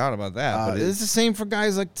 no doubt about that. But it's the same for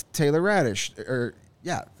guys like Taylor Radish.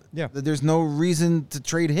 There's no reason to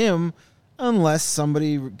trade him unless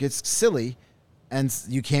somebody gets silly and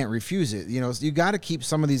you can't refuse it. So you got to keep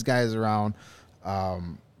some of these guys around.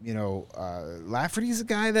 Lafferty's a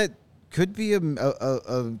guy that could be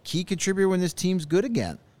a key contributor when this team's good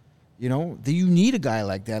again. You need a guy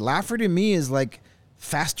like that. Lafferty to me is like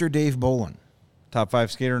faster Dave Bolin. Top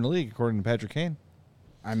 5 skater in the league, according to Patrick Kane.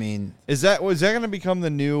 I mean, was that going to become the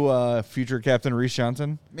new future captain Reese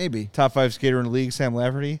Johnson? Maybe. Top 5 skater in the league, Sam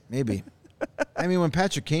Lafferty? Maybe. I mean, when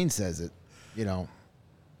Patrick Kane says it.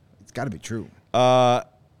 it's got to be true.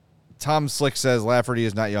 Tom Slick says Lafferty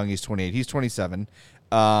is not young. He's 28. He's 27,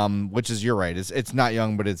 which is, you're right. It's not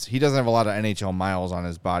young, but he doesn't have a lot of NHL miles on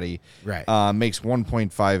his body. Right. Makes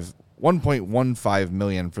 1.15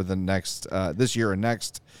 million for the next this year and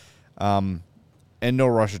next. And no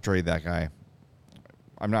rush to trade that guy.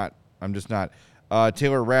 I'm just not.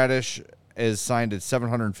 Taylor Radish is signed at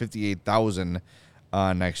 $758,000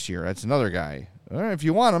 next year. That's another guy. If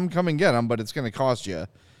you want him, come and get him, but it's going to cost you.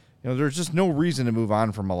 There's just no reason to move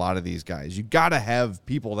on from a lot of these guys. You got to have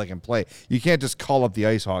people that can play. You can't just call up the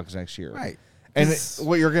Ice Hawks next year. Right. And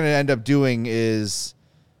what you're going to end up doing is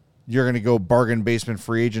you're going to go bargain basement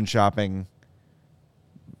free agent shopping.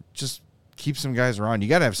 Just keep some guys around. You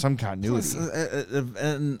got to have some continuity.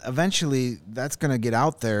 And eventually that's going to get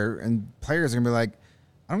out there, and players are going to be like,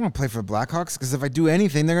 I don't want to play for the Blackhawks because if I do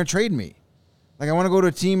anything, they're going to trade me. Like, I want to go to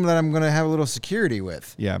a team that I'm going to have a little security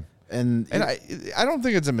with. Yeah. And I don't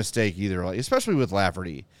think it's a mistake either, especially with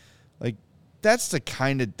Lafferty. Like, that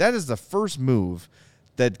is the first move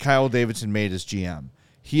that Kyle Davidson made as GM.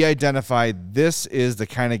 He identified, this is the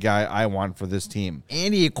kind of guy I want for this team.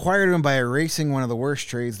 And he acquired him by erasing one of the worst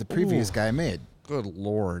trades the previous guy made. Good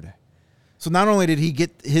Lord. So not only did he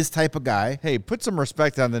get his type of guy. Hey, put some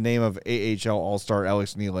respect on the name of AHL All-Star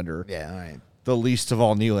Alex Nylander. Yeah, all right. The least of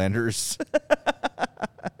all Nylanders.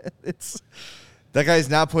 That guy's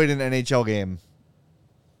not played an NHL game.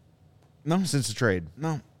 No. Since the trade.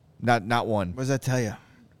 No. Not one. What does that tell you?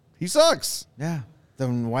 He sucks. Yeah.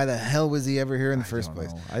 Then why the hell was he ever here in the first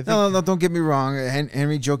place? No, don't get me wrong.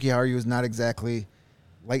 Henry Jokiharju was not exactly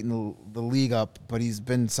lighting the league up, but he's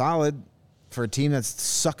been solid for a team that's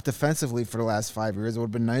sucked defensively for the last 5 years. It would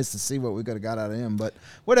have been nice to see what we could have got out of him, but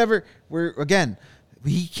whatever.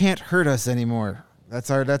 He can't hurt us anymore.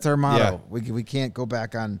 That's our motto. Yeah. We can't go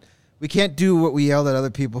back on. We can't do what we yelled at other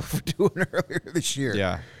people for doing earlier this year.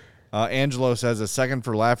 Yeah. Angelo says a second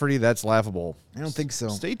for Lafferty. That's laughable. I don't think so.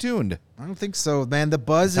 Stay tuned. I don't think so, man. The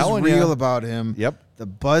buzz is real about him. Yep. The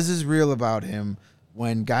buzz is real about him.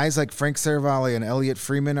 When guys like Frank Saravalli and Elliot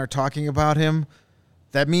Freeman are talking about him,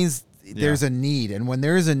 that means there's a need. And when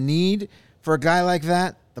there's a need for a guy like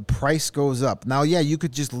that, the price goes up. Now, you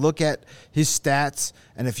could just look at his stats,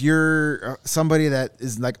 and if you're somebody that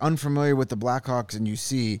is like unfamiliar with the Blackhawks and you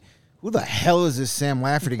see, who the hell is this Sam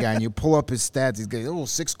Lafferty guy? And you pull up his stats, he's got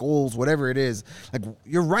 6 goals, whatever it is. Like,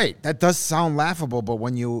 you're right. That does sound laughable, but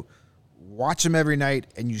when you watch him every night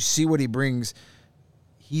and you see what he brings,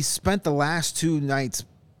 he spent the last 2 nights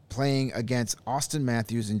playing against Austin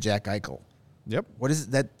Matthews and Jack Eichel. Yep. What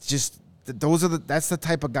is it? That's the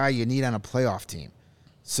type of guy you need on a playoff team.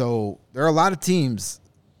 So there are a lot of teams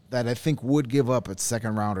that I think would give up a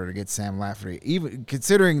second rounder to get Sam Lafferty, even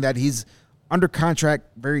considering that he's under contract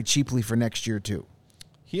very cheaply for next year, too.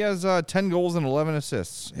 He has 10 goals and 11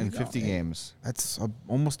 assists in 50 games. That's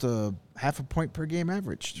almost a half a point per game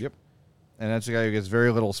average. Yep. And that's a guy who gets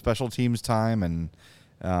very little special teams time and...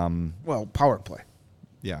 power play.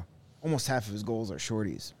 Yeah. Almost half of his goals are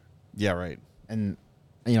shorties. Yeah, right. And,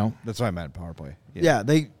 That's what I meant, power play. Yeah,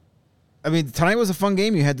 tonight was a fun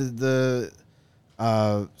game. You had the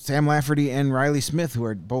Sam Lafferty and Riley Smith, who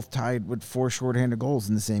are both tied with 4 shorthanded goals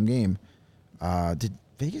in the same game. Did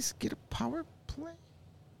Vegas get a power play?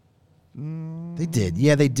 They did.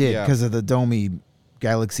 Yeah, they did because of the Domi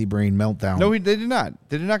Galaxy Brain meltdown. No, they did not.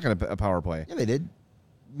 They did not get a power play. Yeah, they did.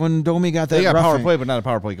 When Domi got that, they got a power play, but not a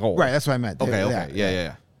power play goal. Right, that's what I meant. Okay.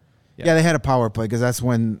 Yeah. Yeah, they had a power play because that's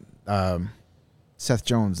when Seth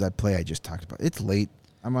Jones, that play I just talked about. It's late.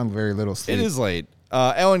 I'm on very little sleep. It is late.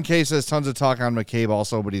 Ellen K says tons of talk on McCabe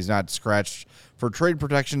also, but he's not scratched for trade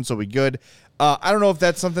protection, so we good. I don't know if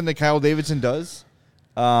that's something that Kyle Davidson does.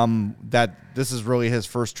 That this is really his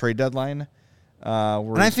first trade deadline.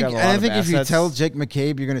 And I think if you tell Jake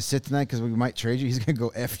McCabe you're going to sit tonight because we might trade you, he's going to go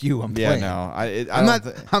F you. I'm playing.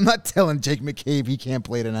 I'm not telling Jake McCabe he can't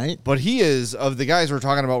play tonight. But he is, of the guys we're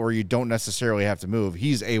talking about where you don't necessarily have to move,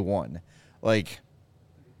 he's A1. Like,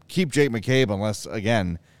 keep Jake McCabe unless,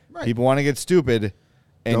 again, people want to get stupid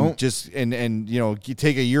and you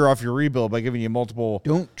take a year off your rebuild by giving you multiple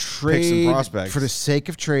don't trade picks and prospects. For the sake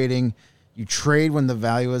of trading. You trade when the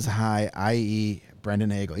value is high, i.e.,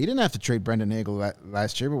 Brendan Hagel. You didn't have to trade Brendan Hagel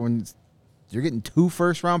last year, but when you're getting 2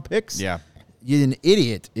 first-round picks, you're an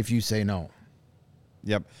idiot if you say no.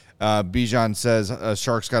 Yep. Bijan says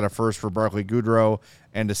Sharks got a first for Barclay Goodrow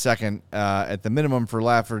and a second at the minimum for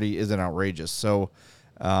Lafferty isn't outrageous. So,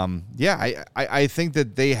 I think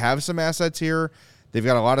that they have some assets here. They've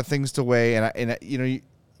got a lot of things to weigh, and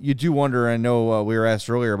you do wonder. I know we were asked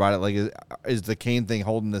earlier about it. Like, is the Kane thing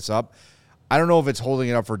holding this up? I don't know if it's holding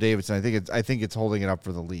it up for Davidson. I think it's holding it up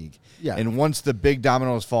for the league. Yeah. And once the big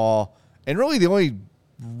dominoes fall, and really the only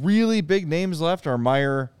really big names left are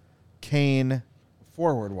Meyer, Kane.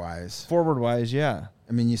 Forward-wise, yeah.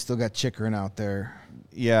 I mean, you still got Chikrin out there.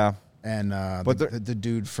 Yeah. And the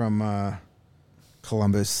dude from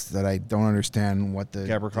Columbus that I don't understand what the...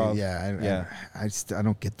 Gavrikov? I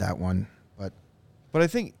don't get that one. But I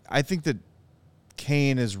think that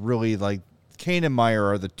Kane is really like... Kane and Meyer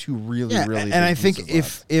are the two really big and I think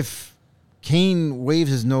pieces if Kane waives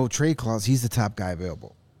his no trade clause, he's the top guy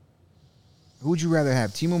available. Who would you rather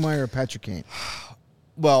have, Timo Meyer or Patrick Kane?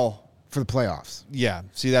 Well... For the playoffs. Yeah.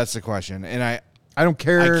 See, that's the question. And I don't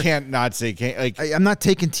care. I can't not say Kane. Like, I'm not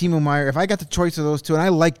taking Timo Meyer. If I got the choice of those two, and I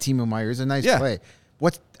like Timo Meyer, he's a nice play.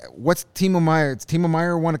 What's Timo Meyer? It's Timo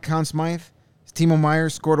Meyer won a Conn Smythe? Has Timo Meyer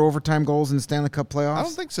scored overtime goals in the Stanley Cup playoffs? I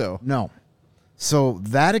don't think so. No. So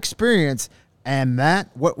that experience and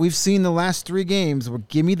what we've seen the last 3 games will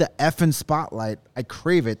give me the effing spotlight. I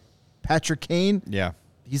crave it. Patrick Kane. Yeah.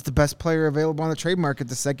 He's the best player available on the trade market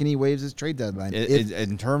the second he waives his trade deadline.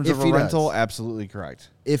 In terms of a rental, absolutely correct.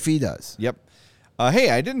 If he does. Yep. Hey,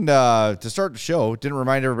 I didn't, to start the show, didn't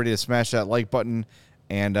remind everybody to smash that like button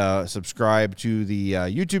and subscribe to the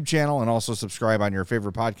YouTube channel and also subscribe on your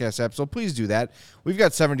favorite podcast app. So please do that. We've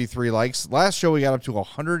got 73 likes. Last show we got up to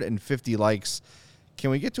 150 likes. Can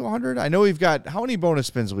we get to 100? I know we've got, how many bonus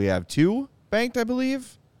spins do we have? 2 banked, I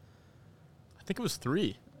believe? I think it was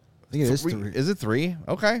 3. I think it is 3. Is it 3?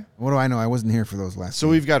 Okay. What do I know? I wasn't here for those last. So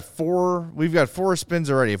we've got 4. We've got 4 spins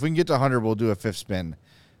already. If we can get to 100, we'll do a 5th spin.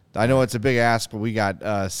 I know it's a big ask, but we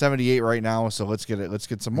got 78 right now. So let's get it. Let's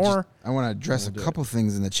get some more. I want to address a couple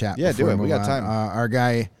things in the chat. Yeah, do it. We got time. Our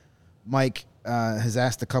guy Mike has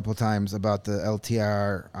asked a couple times about the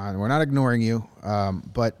LTIR. We're not ignoring you,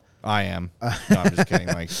 but I am. No, I'm just kidding,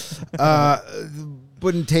 Mike.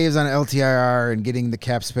 Putting Taves on LTIR and getting the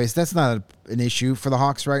cap space, that's not an issue for the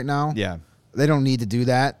Hawks right now. Yeah. They don't need to do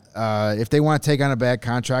that. If they want to take on a bad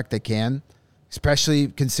contract, they can, especially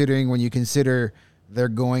considering when you consider they're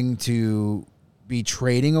going to be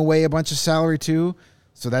trading away a bunch of salary too.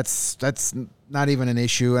 So that's not even an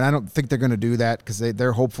issue, and I don't think they're going to do that because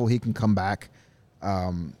they're hopeful he can come back.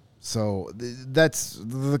 So that's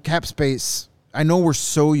the cap space. I know we're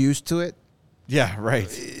so used to it. Yeah, right.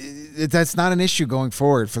 That's not an issue going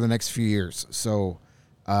forward for the next few years. So,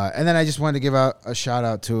 and then I just wanted to give out a shout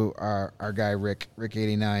out to our guy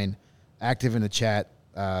Rick89, active in the chat,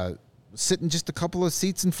 sitting just a couple of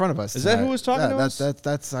seats in front of us. Is that who was talking to us?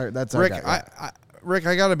 That's our Rick. guy. Yeah. Rick,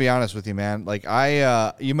 I got to be honest with you, man. Like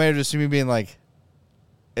you might have just seen me being like,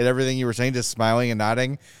 at everything you were saying, just smiling and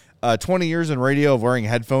nodding. 20 years in radio of wearing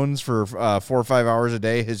headphones for 4 or 5 hours a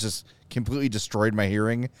day has just completely destroyed my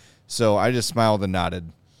hearing. So I just smiled and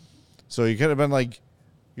nodded. So you could have been like,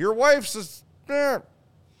 your wife's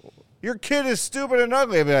your kid is stupid and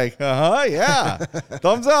ugly. I'd be like, yeah,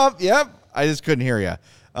 thumbs up, yep. I just couldn't hear you.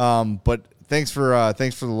 But thanks for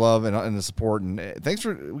the love and the support, and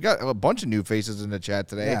we got a bunch of new faces in the chat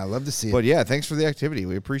today. Yeah, I love to see it. But yeah, thanks for the activity.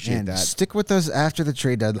 We appreciate that. Stick with us after the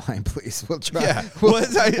trade deadline, please. We'll try. Yeah,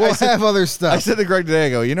 we'll have other stuff. I said to Greg today, I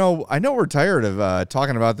go, I know we're tired of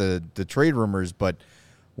talking about the trade rumors, but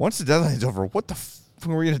once the deadline's over, what the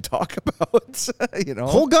are we going to talk about?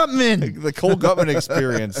 Cole Gutman, the Cole Gutman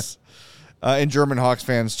experience. And German Hawks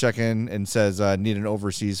fans check in and says, need an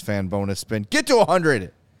overseas fan bonus spin. Get to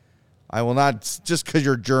 100. I will not, just because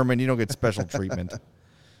you're German, you don't get special treatment.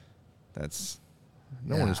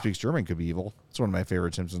 No one who speaks German could be evil. It's one of my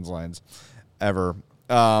favorite Simpsons lines ever.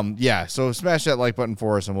 So smash that like button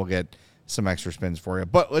for us and we'll get some extra spins for you.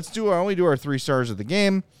 But let's only do our 3 stars of the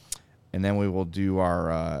game, and then we will do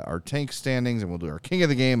our tank standings, and we'll do our king of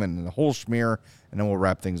the game and the whole schmear, and then we'll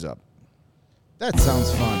wrap things up. That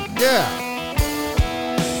sounds fun. Yeah.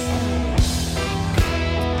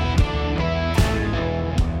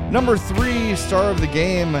 Number 3 star of the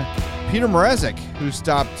game, Peter Mrazek, who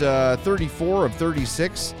stopped 34 of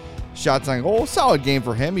 36 shots on goal. Solid game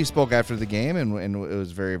for him. He spoke after the game, and it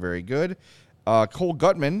was very, very good. Cole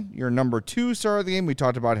Gutman, your number 2 star of the game. We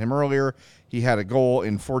talked about him earlier. He had a goal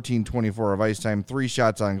in 14:24 of ice time, 3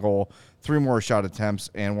 shots on goal, 3 more shot attempts,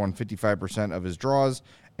 and won 55% of his draws.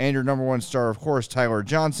 And your number 1 star, of course, Tyler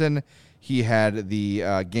Johnson. He had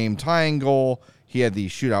the game-tying goal. He had the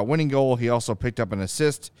shootout winning goal. He also picked up an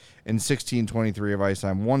assist in 16:23 of ice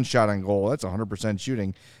time, 1 shot on goal. That's 100%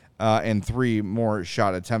 shooting, and 3 more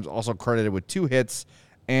shot attempts. Also credited with 2 hits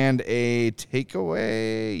and a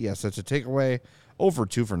takeaway. Yes, that's a takeaway. over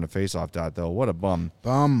 2 from the faceoff dot, though. What a bum.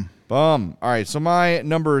 Bum. All right, so my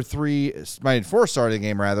my 4-star of the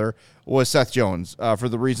game, rather, was Seth Jones for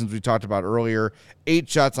the reasons we talked about earlier. 8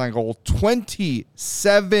 shots on goal,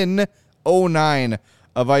 27:09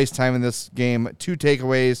 of ice time in this game. 2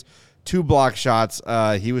 takeaways, 2 block shots.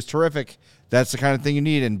 He was terrific. That's the kind of thing you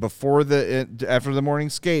need. And after the morning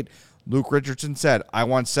skate, Luke Richardson said, I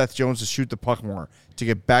want Seth Jones to shoot the puck more, to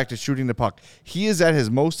get back to shooting the puck. He is at his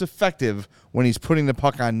most effective when he's putting the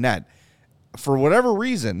puck on net. For whatever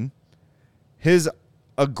reason, his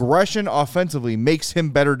aggression offensively makes him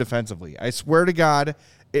better defensively. I swear to God,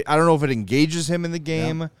 I don't know if it engages him in the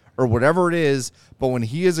game or whatever it is, but when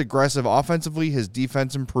he is aggressive offensively, his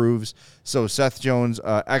defense improves. So Seth Jones,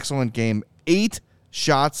 excellent game. 8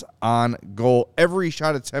 shots on goal. Every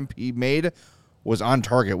shot attempt he made was on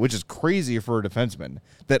target, which is crazy for a defenseman,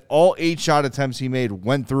 that all 8 shot attempts he made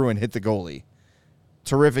went through and hit the goalie.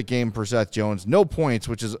 Terrific game for Seth Jones. No points,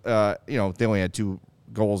 which is, they only had 2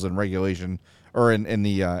 goals in regulation or in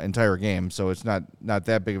the entire game, so it's not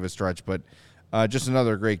that big of a stretch, but just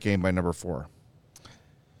another great game by number 4.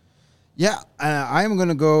 Yeah, I'm going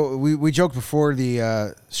to go. We joked before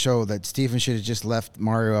the show that Stephen should have just left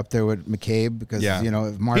Mario up there with McCabe because,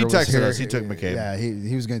 if Mario was here. Us, he took McCabe. Yeah,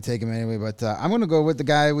 he was going to take him anyway. But I'm going to go with the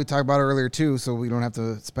guy we talked about earlier, too, so we don't have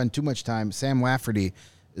to spend too much time. Sam Lafferty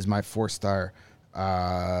is my 4-star.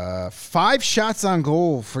 5 shots on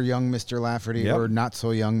goal for young Mr. Lafferty, or not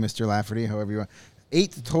so young Mr. Lafferty, however you want.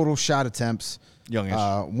 8 total shot attempts. Youngish.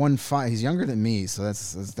 1-5. He's younger than me, so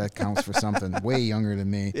that counts for something. Way younger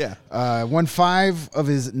than me. Yeah. 1-5 of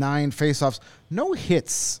his 9 faceoffs. No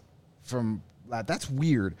hits from that. That's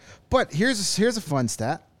weird. But here's a fun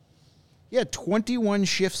stat. He had 21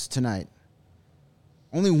 shifts tonight.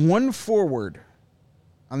 Only 1 forward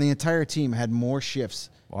on the entire team had more shifts.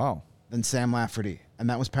 Wow. Than Sam Lafferty, and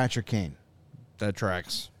that was Patrick Kane. That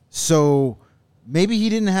tracks. So maybe he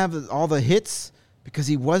didn't have all the hits because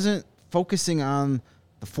he wasn't focusing on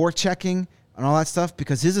the forechecking and all that stuff,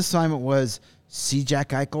 because his assignment was see Jack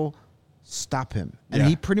Eichel, stop him. And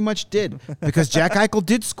he pretty much did, because Jack Eichel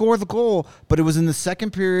did score the goal, but it was in the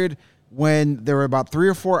second period when there were about 3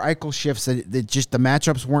 or 4 Eichel shifts that just the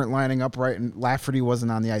matchups weren't lining up right and Lafferty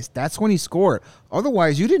wasn't on the ice. That's when he scored.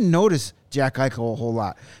 Otherwise, you didn't notice Jack Eichel a whole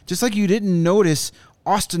lot. Just like you didn't notice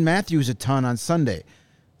Austin Matthews a ton on Sunday.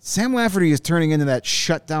 Sam Lafferty is turning into that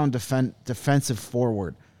shutdown defensive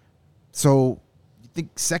forward. So you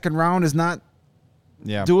think second round is not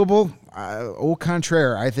doable? Au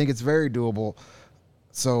contraire, I think it's very doable.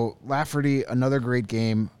 So Lafferty, another great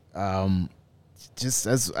game. Just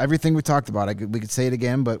as everything we talked about, we could say it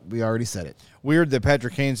again, but we already said it. Weird that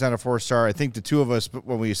Patrick Kane's not a 4-star. I think the two of us,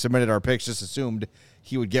 when we submitted our picks, just assumed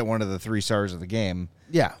he would get one of the 3 stars of the game.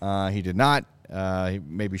 Yeah. He did not. He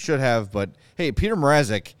maybe should have, but hey, Peter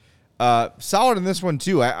Mrazek, solid in this one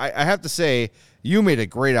too. I have to say, you made a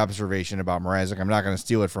great observation about Mrazek. I'm not going to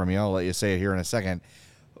steal it from you. I'll let you say it here in a second.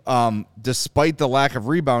 Despite the lack of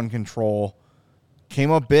rebound control,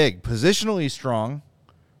 came up big, positionally strong,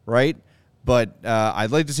 right? But I'd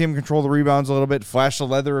like to see him control the rebounds a little bit, flash the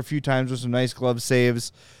leather a few times with some nice glove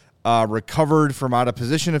saves, recovered from out of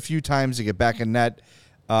position a few times to get back in net.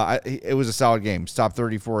 It was a solid game. Stopped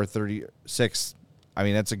 34-36. I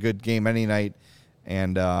mean, that's a good game any night,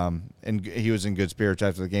 and he was in good spirits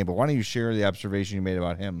after the game. But why don't you share the observation you made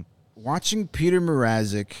about him? Watching Peter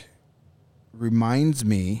Mrazek reminds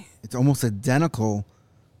me, it's almost identical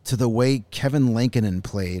to the way Kevin Lankinen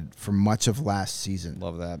played for much of last season.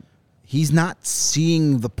 Love that. He's not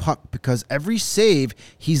seeing the puck because every save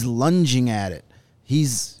he's lunging at it.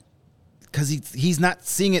 He's not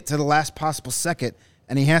seeing it to the last possible second,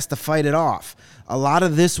 and he has to fight it off. A lot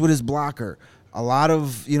of this with his blocker. A lot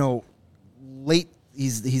of late.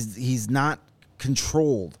 He's not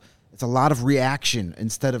controlled. It's a lot of reaction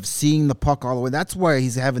instead of seeing the puck all the way. That's why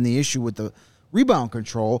he's having the issue with the rebound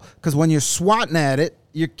control, because when you're swatting at it,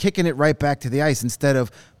 you're kicking it right back to the ice instead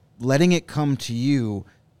of letting it come to you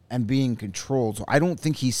and being controlled. So I don't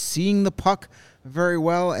think he's seeing the puck very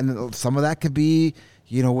well, and some of that could be,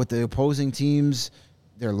 with the opposing teams.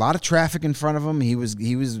 There are a lot of traffic in front of him.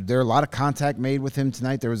 There are a lot of contact made with him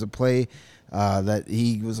tonight. There was a play that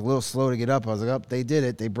he was a little slow to get up. I was like, they did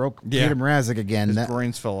it. They broke Peter Mrazek again. His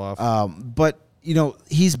brains fell off. But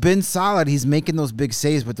he's been solid. He's making those big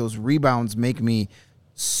saves, but those rebounds make me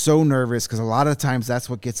so nervous because a lot of times that's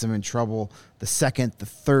what gets them in trouble. The second, the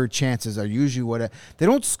third chances are usually they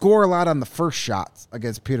don't score a lot on the first shots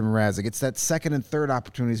against Peter Mrazek. It's that second and third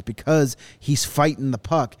opportunities because he's fighting the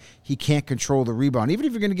puck. He can't control the rebound. Even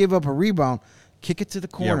if you're going to give up a rebound, kick it to the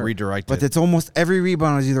corner. Yeah, redirect it. But it's almost every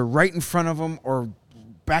rebound is either right in front of him or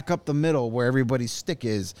back up the middle where everybody's stick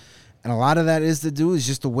is. And a lot of that is to do is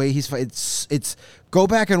just the way he's fighting. It's go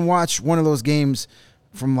back and watch one of those games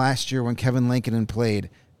from last year when Kevin Lankinen played,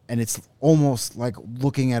 and it's almost like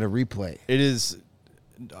looking at a replay. It is.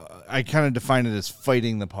 I kind of define it as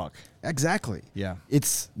fighting the puck. Exactly. Yeah.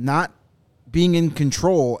 It's not being in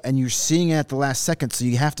control, and you're seeing it at the last second, so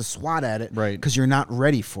you have to swat at it because you're not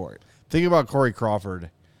ready for it. Think about Corey Crawford.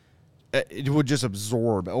 It would just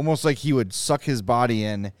absorb, almost like he would suck his body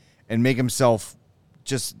in and make himself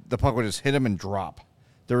just, the puck would just hit him and drop.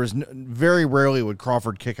 There is very rarely would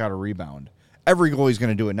Crawford kick out a rebound. Every goalie's going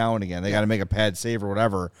to do it now and again. They got to make a pad save or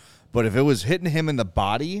whatever. But if it was hitting him in the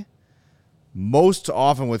body, most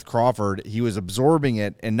often with Crawford, he was absorbing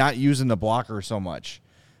it and not using the blocker so much,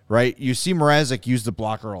 right? You see Mrazek use the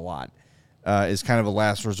blocker a lot, is kind of a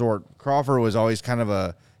last resort. Crawford was always kind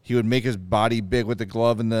of he would make his body big with the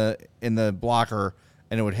glove in the blocker,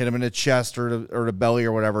 and it would hit him in the chest or the belly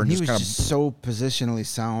or whatever. And he just was kind just so positionally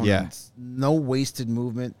sound. Yeah. No wasted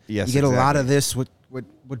movement. Yes, you get exactly. a lot of this with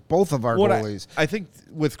both of our goalies. I think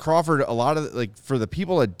with Crawford, a lot of, like, for the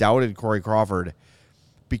people that doubted Corey Crawford,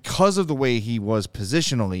 because of the way he was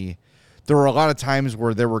positionally, there were a lot of times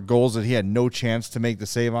where there were goals that he had no chance to make the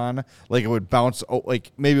save on. Like, it would bounce,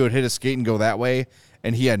 like maybe it would hit a skate and go that way,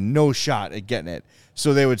 and he had no shot at getting it.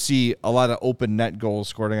 So they would see a lot of open net goals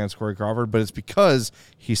scored against Corey Crawford, but it's because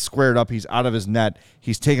he's squared up, he's out of his net,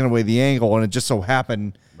 he's taken away the angle, and it just so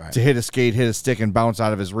happened to hit a skate, hit a stick, and bounce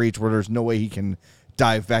out of his reach where there's no way he can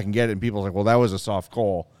dive back and get it. And people are like, well, that was a soft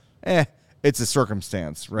goal. It's a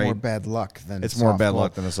circumstance, right? More bad luck than it's a more soft bad goal.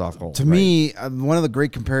 luck than a soft goal. To me, one of the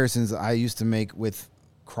great comparisons I used to make with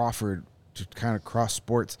Crawford to kind of cross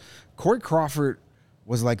sports, Corey Crawford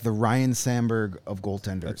was like the Ryan Sandberg of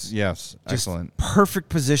goaltenders. Yes, Just excellent. perfect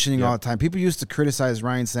positioning all the time. People used to criticize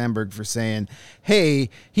Ryan Sandberg for saying, hey,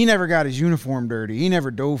 he never got his uniform dirty. He never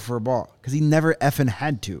dove for a ball because he never effing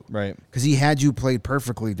had to. Right. Because he had you played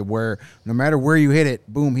perfectly to where no matter where you hit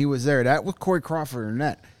it, boom, he was there. That was Corey Crawford in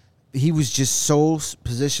net. He was just so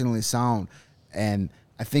positionally sound. And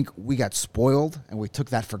I think we got spoiled and we took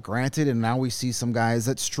that for granted. And now we see some guys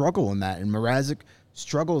that struggle in that. And Mrazek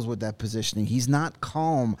struggles with that positioning. He's not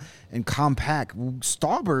calm and compact.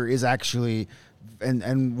 Stauber is actually,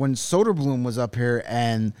 and when Soderblom was up here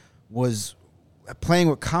and was playing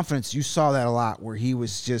with confidence, you saw that a lot where he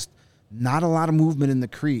was just not a lot of movement in the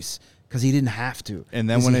crease because he didn't have to. And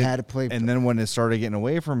then when he had to play, then when it started getting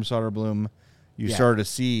away from Soderblom, you started to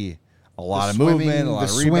see a lot of swimming, movement, a lot the of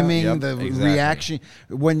swimming, rebound. the Exactly. reaction.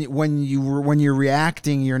 When you're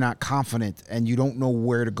reacting, you're not confident and you don't know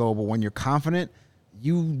where to go. But when you're confident,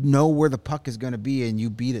 you know where the puck is going to be and you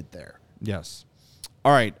beat it there. Yes.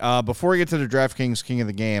 All right. Before we get to the DraftKings King of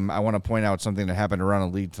the Game, I want to point out something that happened around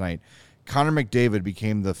the league tonight. Connor McDavid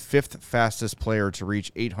became the 5th fastest player to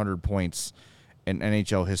reach 800 points in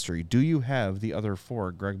NHL history. Do you have the other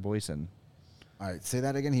 4, Greg Boyson? All right, say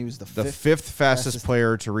that again. He was the fifth fastest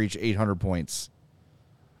player to reach 800 points.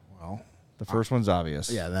 Well, The first one's obvious.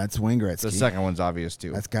 yeah, that's Wayne Gretzky. The second one's obvious,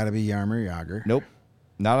 too. That's got to be Jaromir Jagr. Nope.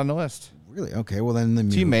 Not on the list. Really? Okay. Well, then the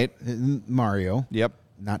Teammate. Mario. Yep.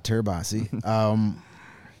 Not Terabasi.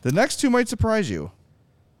 The next 2 might surprise you.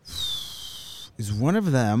 Is one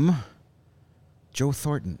of them Joe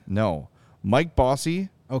Thornton? No. Mike Bossy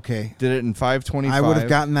Okay. did it in 5:25. I would have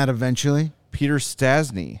gotten that eventually. Peter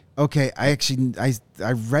Stastny. Okay. I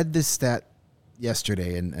read this stat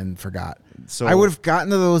yesterday and forgot. So I would have gotten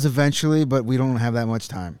to those eventually, but we don't have that much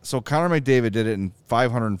time. So Connor McDavid did it in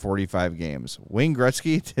 545 games. Wayne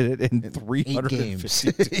Gretzky did it in 8 games.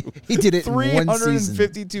 352. He did it in one season.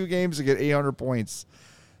 352 games to get 800 points.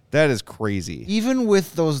 That is crazy. Even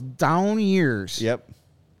with those down years. Yep.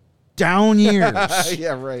 Down years.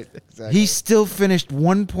 Yeah, right. Exactly. He still finished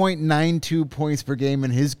 1.92 points per game in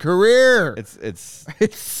his career. It's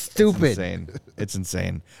stupid. It's insane. It's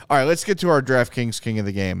insane. All right, let's get to our DraftKings King of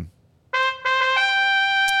the Game.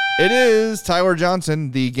 It is Tyler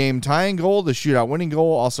Johnson, the game tying goal, the shootout winning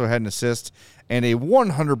goal, also had an assist and a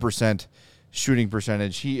 100% shooting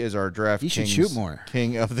percentage. He is our DraftKings He should shoot more.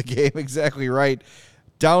 King of the Game. Exactly right.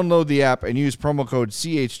 Download the app and use promo code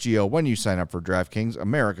CHGO when you sign up for DraftKings,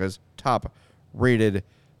 America's top-rated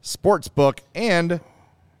sportsbook. And,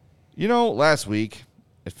 last week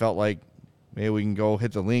it felt like maybe we can go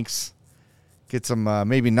hit the links, get some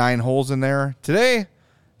maybe 9 holes in there. Today,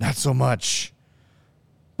 not so much.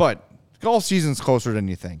 But golf season's closer than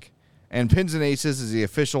you think. And Pins and Aces is the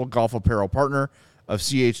official golf apparel partner of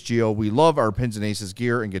CHGO. We love our Pins and Aces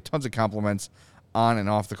gear and get tons of compliments on and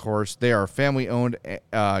off the course. They are a family-owned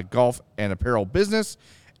golf and apparel business,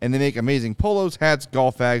 and they make amazing polos, hats,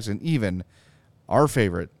 golf bags, and even our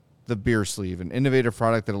favorite, the beer sleeve, an innovative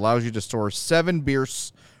product that allows you to store 7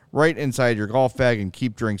 beers right inside your golf bag and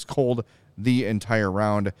keep drinks cold the entire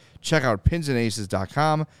round. Check out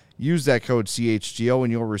pinsandaces.com. Use that code CHGO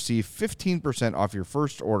and you'll receive 15% off your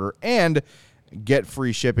first order and get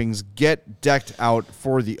free shippings. Get decked out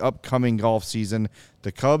for the upcoming golf season.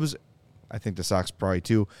 The Cubs, I think the Sox probably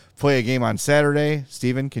too, play a game on Saturday.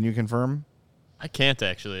 Steven, can you confirm? I can't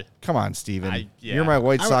actually. Come on, Steven. Yeah. You're my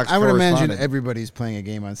White Sox I would imagine correspondent. everybody's playing a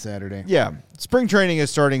game on Saturday. Yeah. Spring training is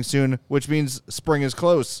starting soon, which means spring is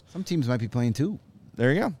close. Some teams might be playing too.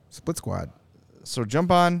 There you go. Split squad. So jump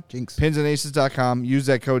on Jinx. pinsandaces.com. Use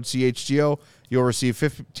that code CHGO. You'll receive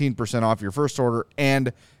 15% off your first order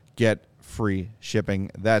and get free shipping.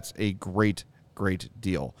 That's a great, great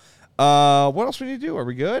deal. What else we need to do? Are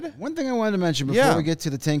we good? One thing I wanted to mention before we get to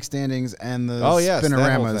the tank standings and the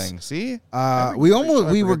spinoramas. Thing. See,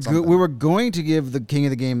 we were going to give the king of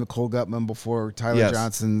the game to Cole Gutman before Tyler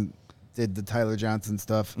Johnson did the Tyler Johnson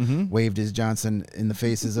stuff, waved his Johnson in the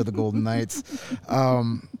faces of the Golden Knights.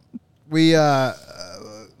 One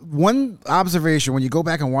observation when you go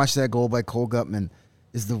back and watch that goal by Cole Gutman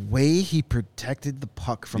is the way he protected the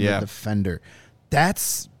puck from the defender.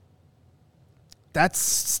 That's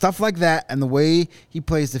stuff like that, and the way he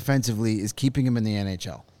plays defensively is keeping him in the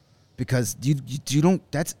NHL. Because you don't.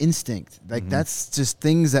 That's instinct. Like that's just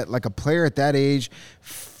things that like a player at that age,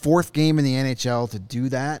 4th game in the NHL, to do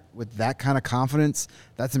that with that kind of confidence.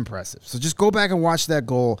 That's impressive. So just go back and watch that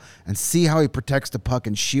goal and see how he protects the puck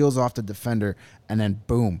and shields off the defender, and then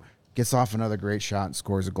boom, gets off another great shot and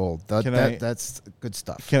scores a goal. That's good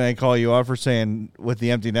stuff. Can I call you out for saying with the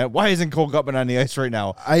empty net, why isn't Cole Gutman on the ice right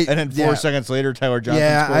now? And then 4 seconds later, Tyler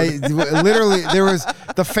Johnson scored. Literally, there was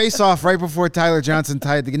the face-off right before Tyler Johnson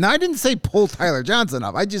tied the game. Now, I didn't say pull Tyler Johnson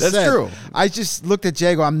up. I just said, true. I just looked at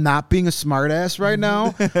Jago. I'm not being a smartass right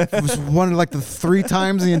now. It was one of like the 3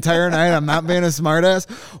 times the entire night. I'm not being a smartass.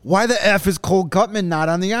 Why the F is Cole Gutman not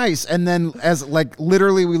on the ice? And then as like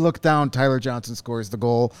literally we look down, Tyler Johnson scores the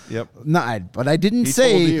goal. Yep. No, but I didn't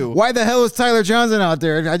say why the hell is Tyler Johnson out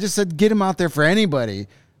there. I just said get him out there for anybody,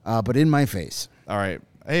 but in my face. All right.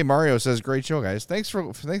 Hey, Mario says, great show, guys. Thanks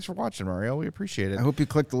for watching, Mario. We appreciate it. I hope you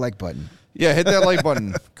click the like button. Yeah, hit that like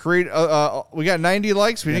button. We got 90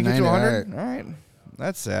 likes. We didn't get to 100. All right.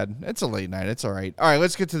 That's sad. It's a late night. It's all right. All right,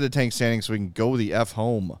 let's get to the tank standings so we can go the F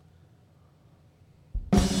home.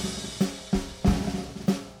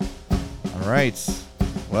 All right.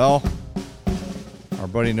 Well, our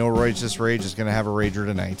buddy No Righteous Rage is going to have a rager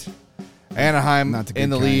tonight. Anaheim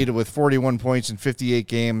in the lead with 41 points in 58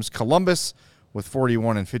 games. Columbus with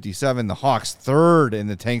 41 and 57. The Hawks third in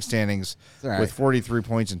the tank standings with 43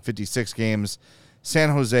 points in 56 games. San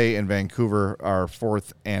Jose and Vancouver are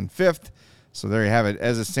 4th and 5th. So there you have it.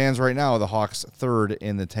 As it stands right now, the Hawks third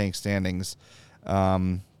in the tank standings. It's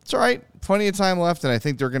all right. Plenty of time left, and I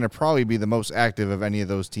think they're going to probably be the most active of any of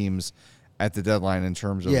those teams at the deadline in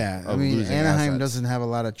terms of losing Anaheim assets. doesn't have a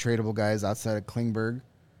lot of tradable guys outside of Klingberg.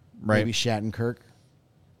 Right. Maybe Shattenkirk.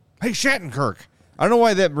 Hey, Shattenkirk. I don't know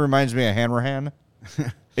why that reminds me of Hanrahan.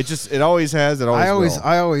 It always has. It always will.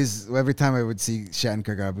 I always, every time I would see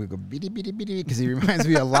Shattenkirk, I would go, beady, beady, beady, because he reminds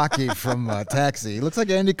me of Lockie from Taxi. He looks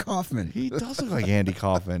like Andy Kaufman. He does look like Andy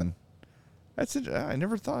Kaufman. That's it. I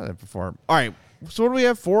never thought of that before. All right. So what do we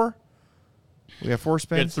have? 4? We have 4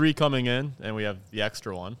 spins? We had 3 coming in, and we have the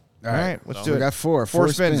extra one. All right. Let's do it. We got 4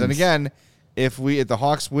 spins. And again, if the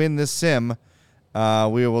Hawks win this sim,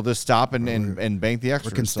 we will just stop and bank the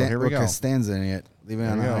extra. So here we go. We're Costanza-ing it. Leaving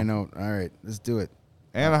on a high note. All right. Let's do it.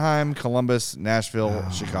 Anaheim, Columbus, Nashville,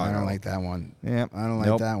 Chicago. I don't like that one. Yeah. I don't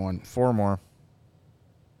like that one. 4 more.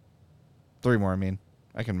 3 more, I mean.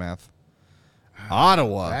 I can math.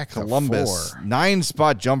 Ottawa, Back to Columbus. 4.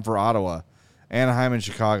 9-spot jump for Ottawa. Anaheim and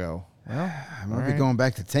Chicago. Well, I'm going to be going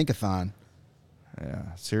back to Tankathon.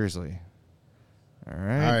 Yeah, seriously. All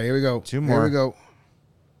right. All right, here we go. 2 more. Here we go.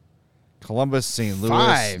 Columbus, St. Louis,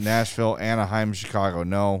 5. Nashville, Anaheim, Chicago.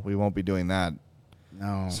 No, we won't be doing that.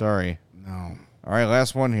 No. Sorry. No. All right,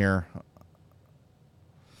 last one here.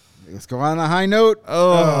 Let's go on a high note.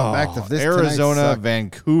 Back to this. Arizona,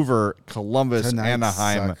 Vancouver, Columbus,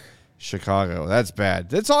 Anaheim, Chicago. That's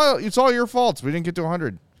bad. It's all your faults. We didn't get to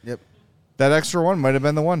 100. Yep. That extra one might have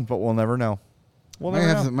been the one, but we'll never know. Might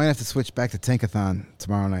have to switch back to Tankathon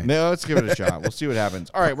tomorrow night. No, let's give it a shot. We'll see what happens.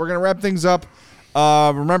 All right, we're going to wrap things up.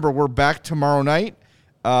 Remember, we're back tomorrow night.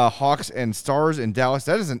 Hawks and Stars in Dallas.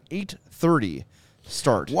 That is an 8:30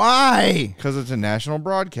 start. Why? Because it's a national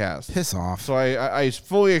broadcast. Piss off. So I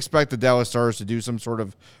fully expect the Dallas Stars to do some sort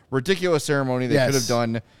of ridiculous ceremony they could have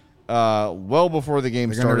done well before the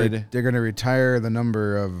game started. They're going to retire the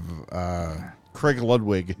number of Craig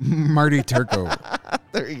Ludwig. Marty Turco.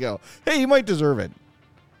 There you go. Hey, he might deserve it.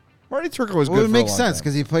 Marty Turco was good. Well, it for makes a long sense time.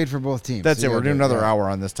 because he played for both teams. That's So it. yeah, We're doing but, another yeah. hour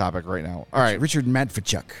on this topic right now. All right. Richard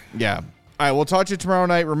Madfachuk. Yeah. All right. We'll talk to you tomorrow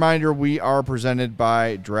night. Reminder, we are presented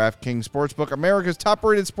by DraftKings Sportsbook, America's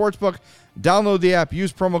top-rated sportsbook. Download the app.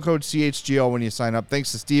 Use promo code CHGO when you sign up.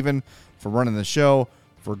 Thanks to Steven for running the show.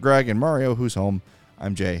 For Greg and Mario, who's home,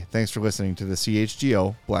 I'm Jay. Thanks for listening to the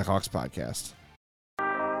CHGO Blackhawks podcast.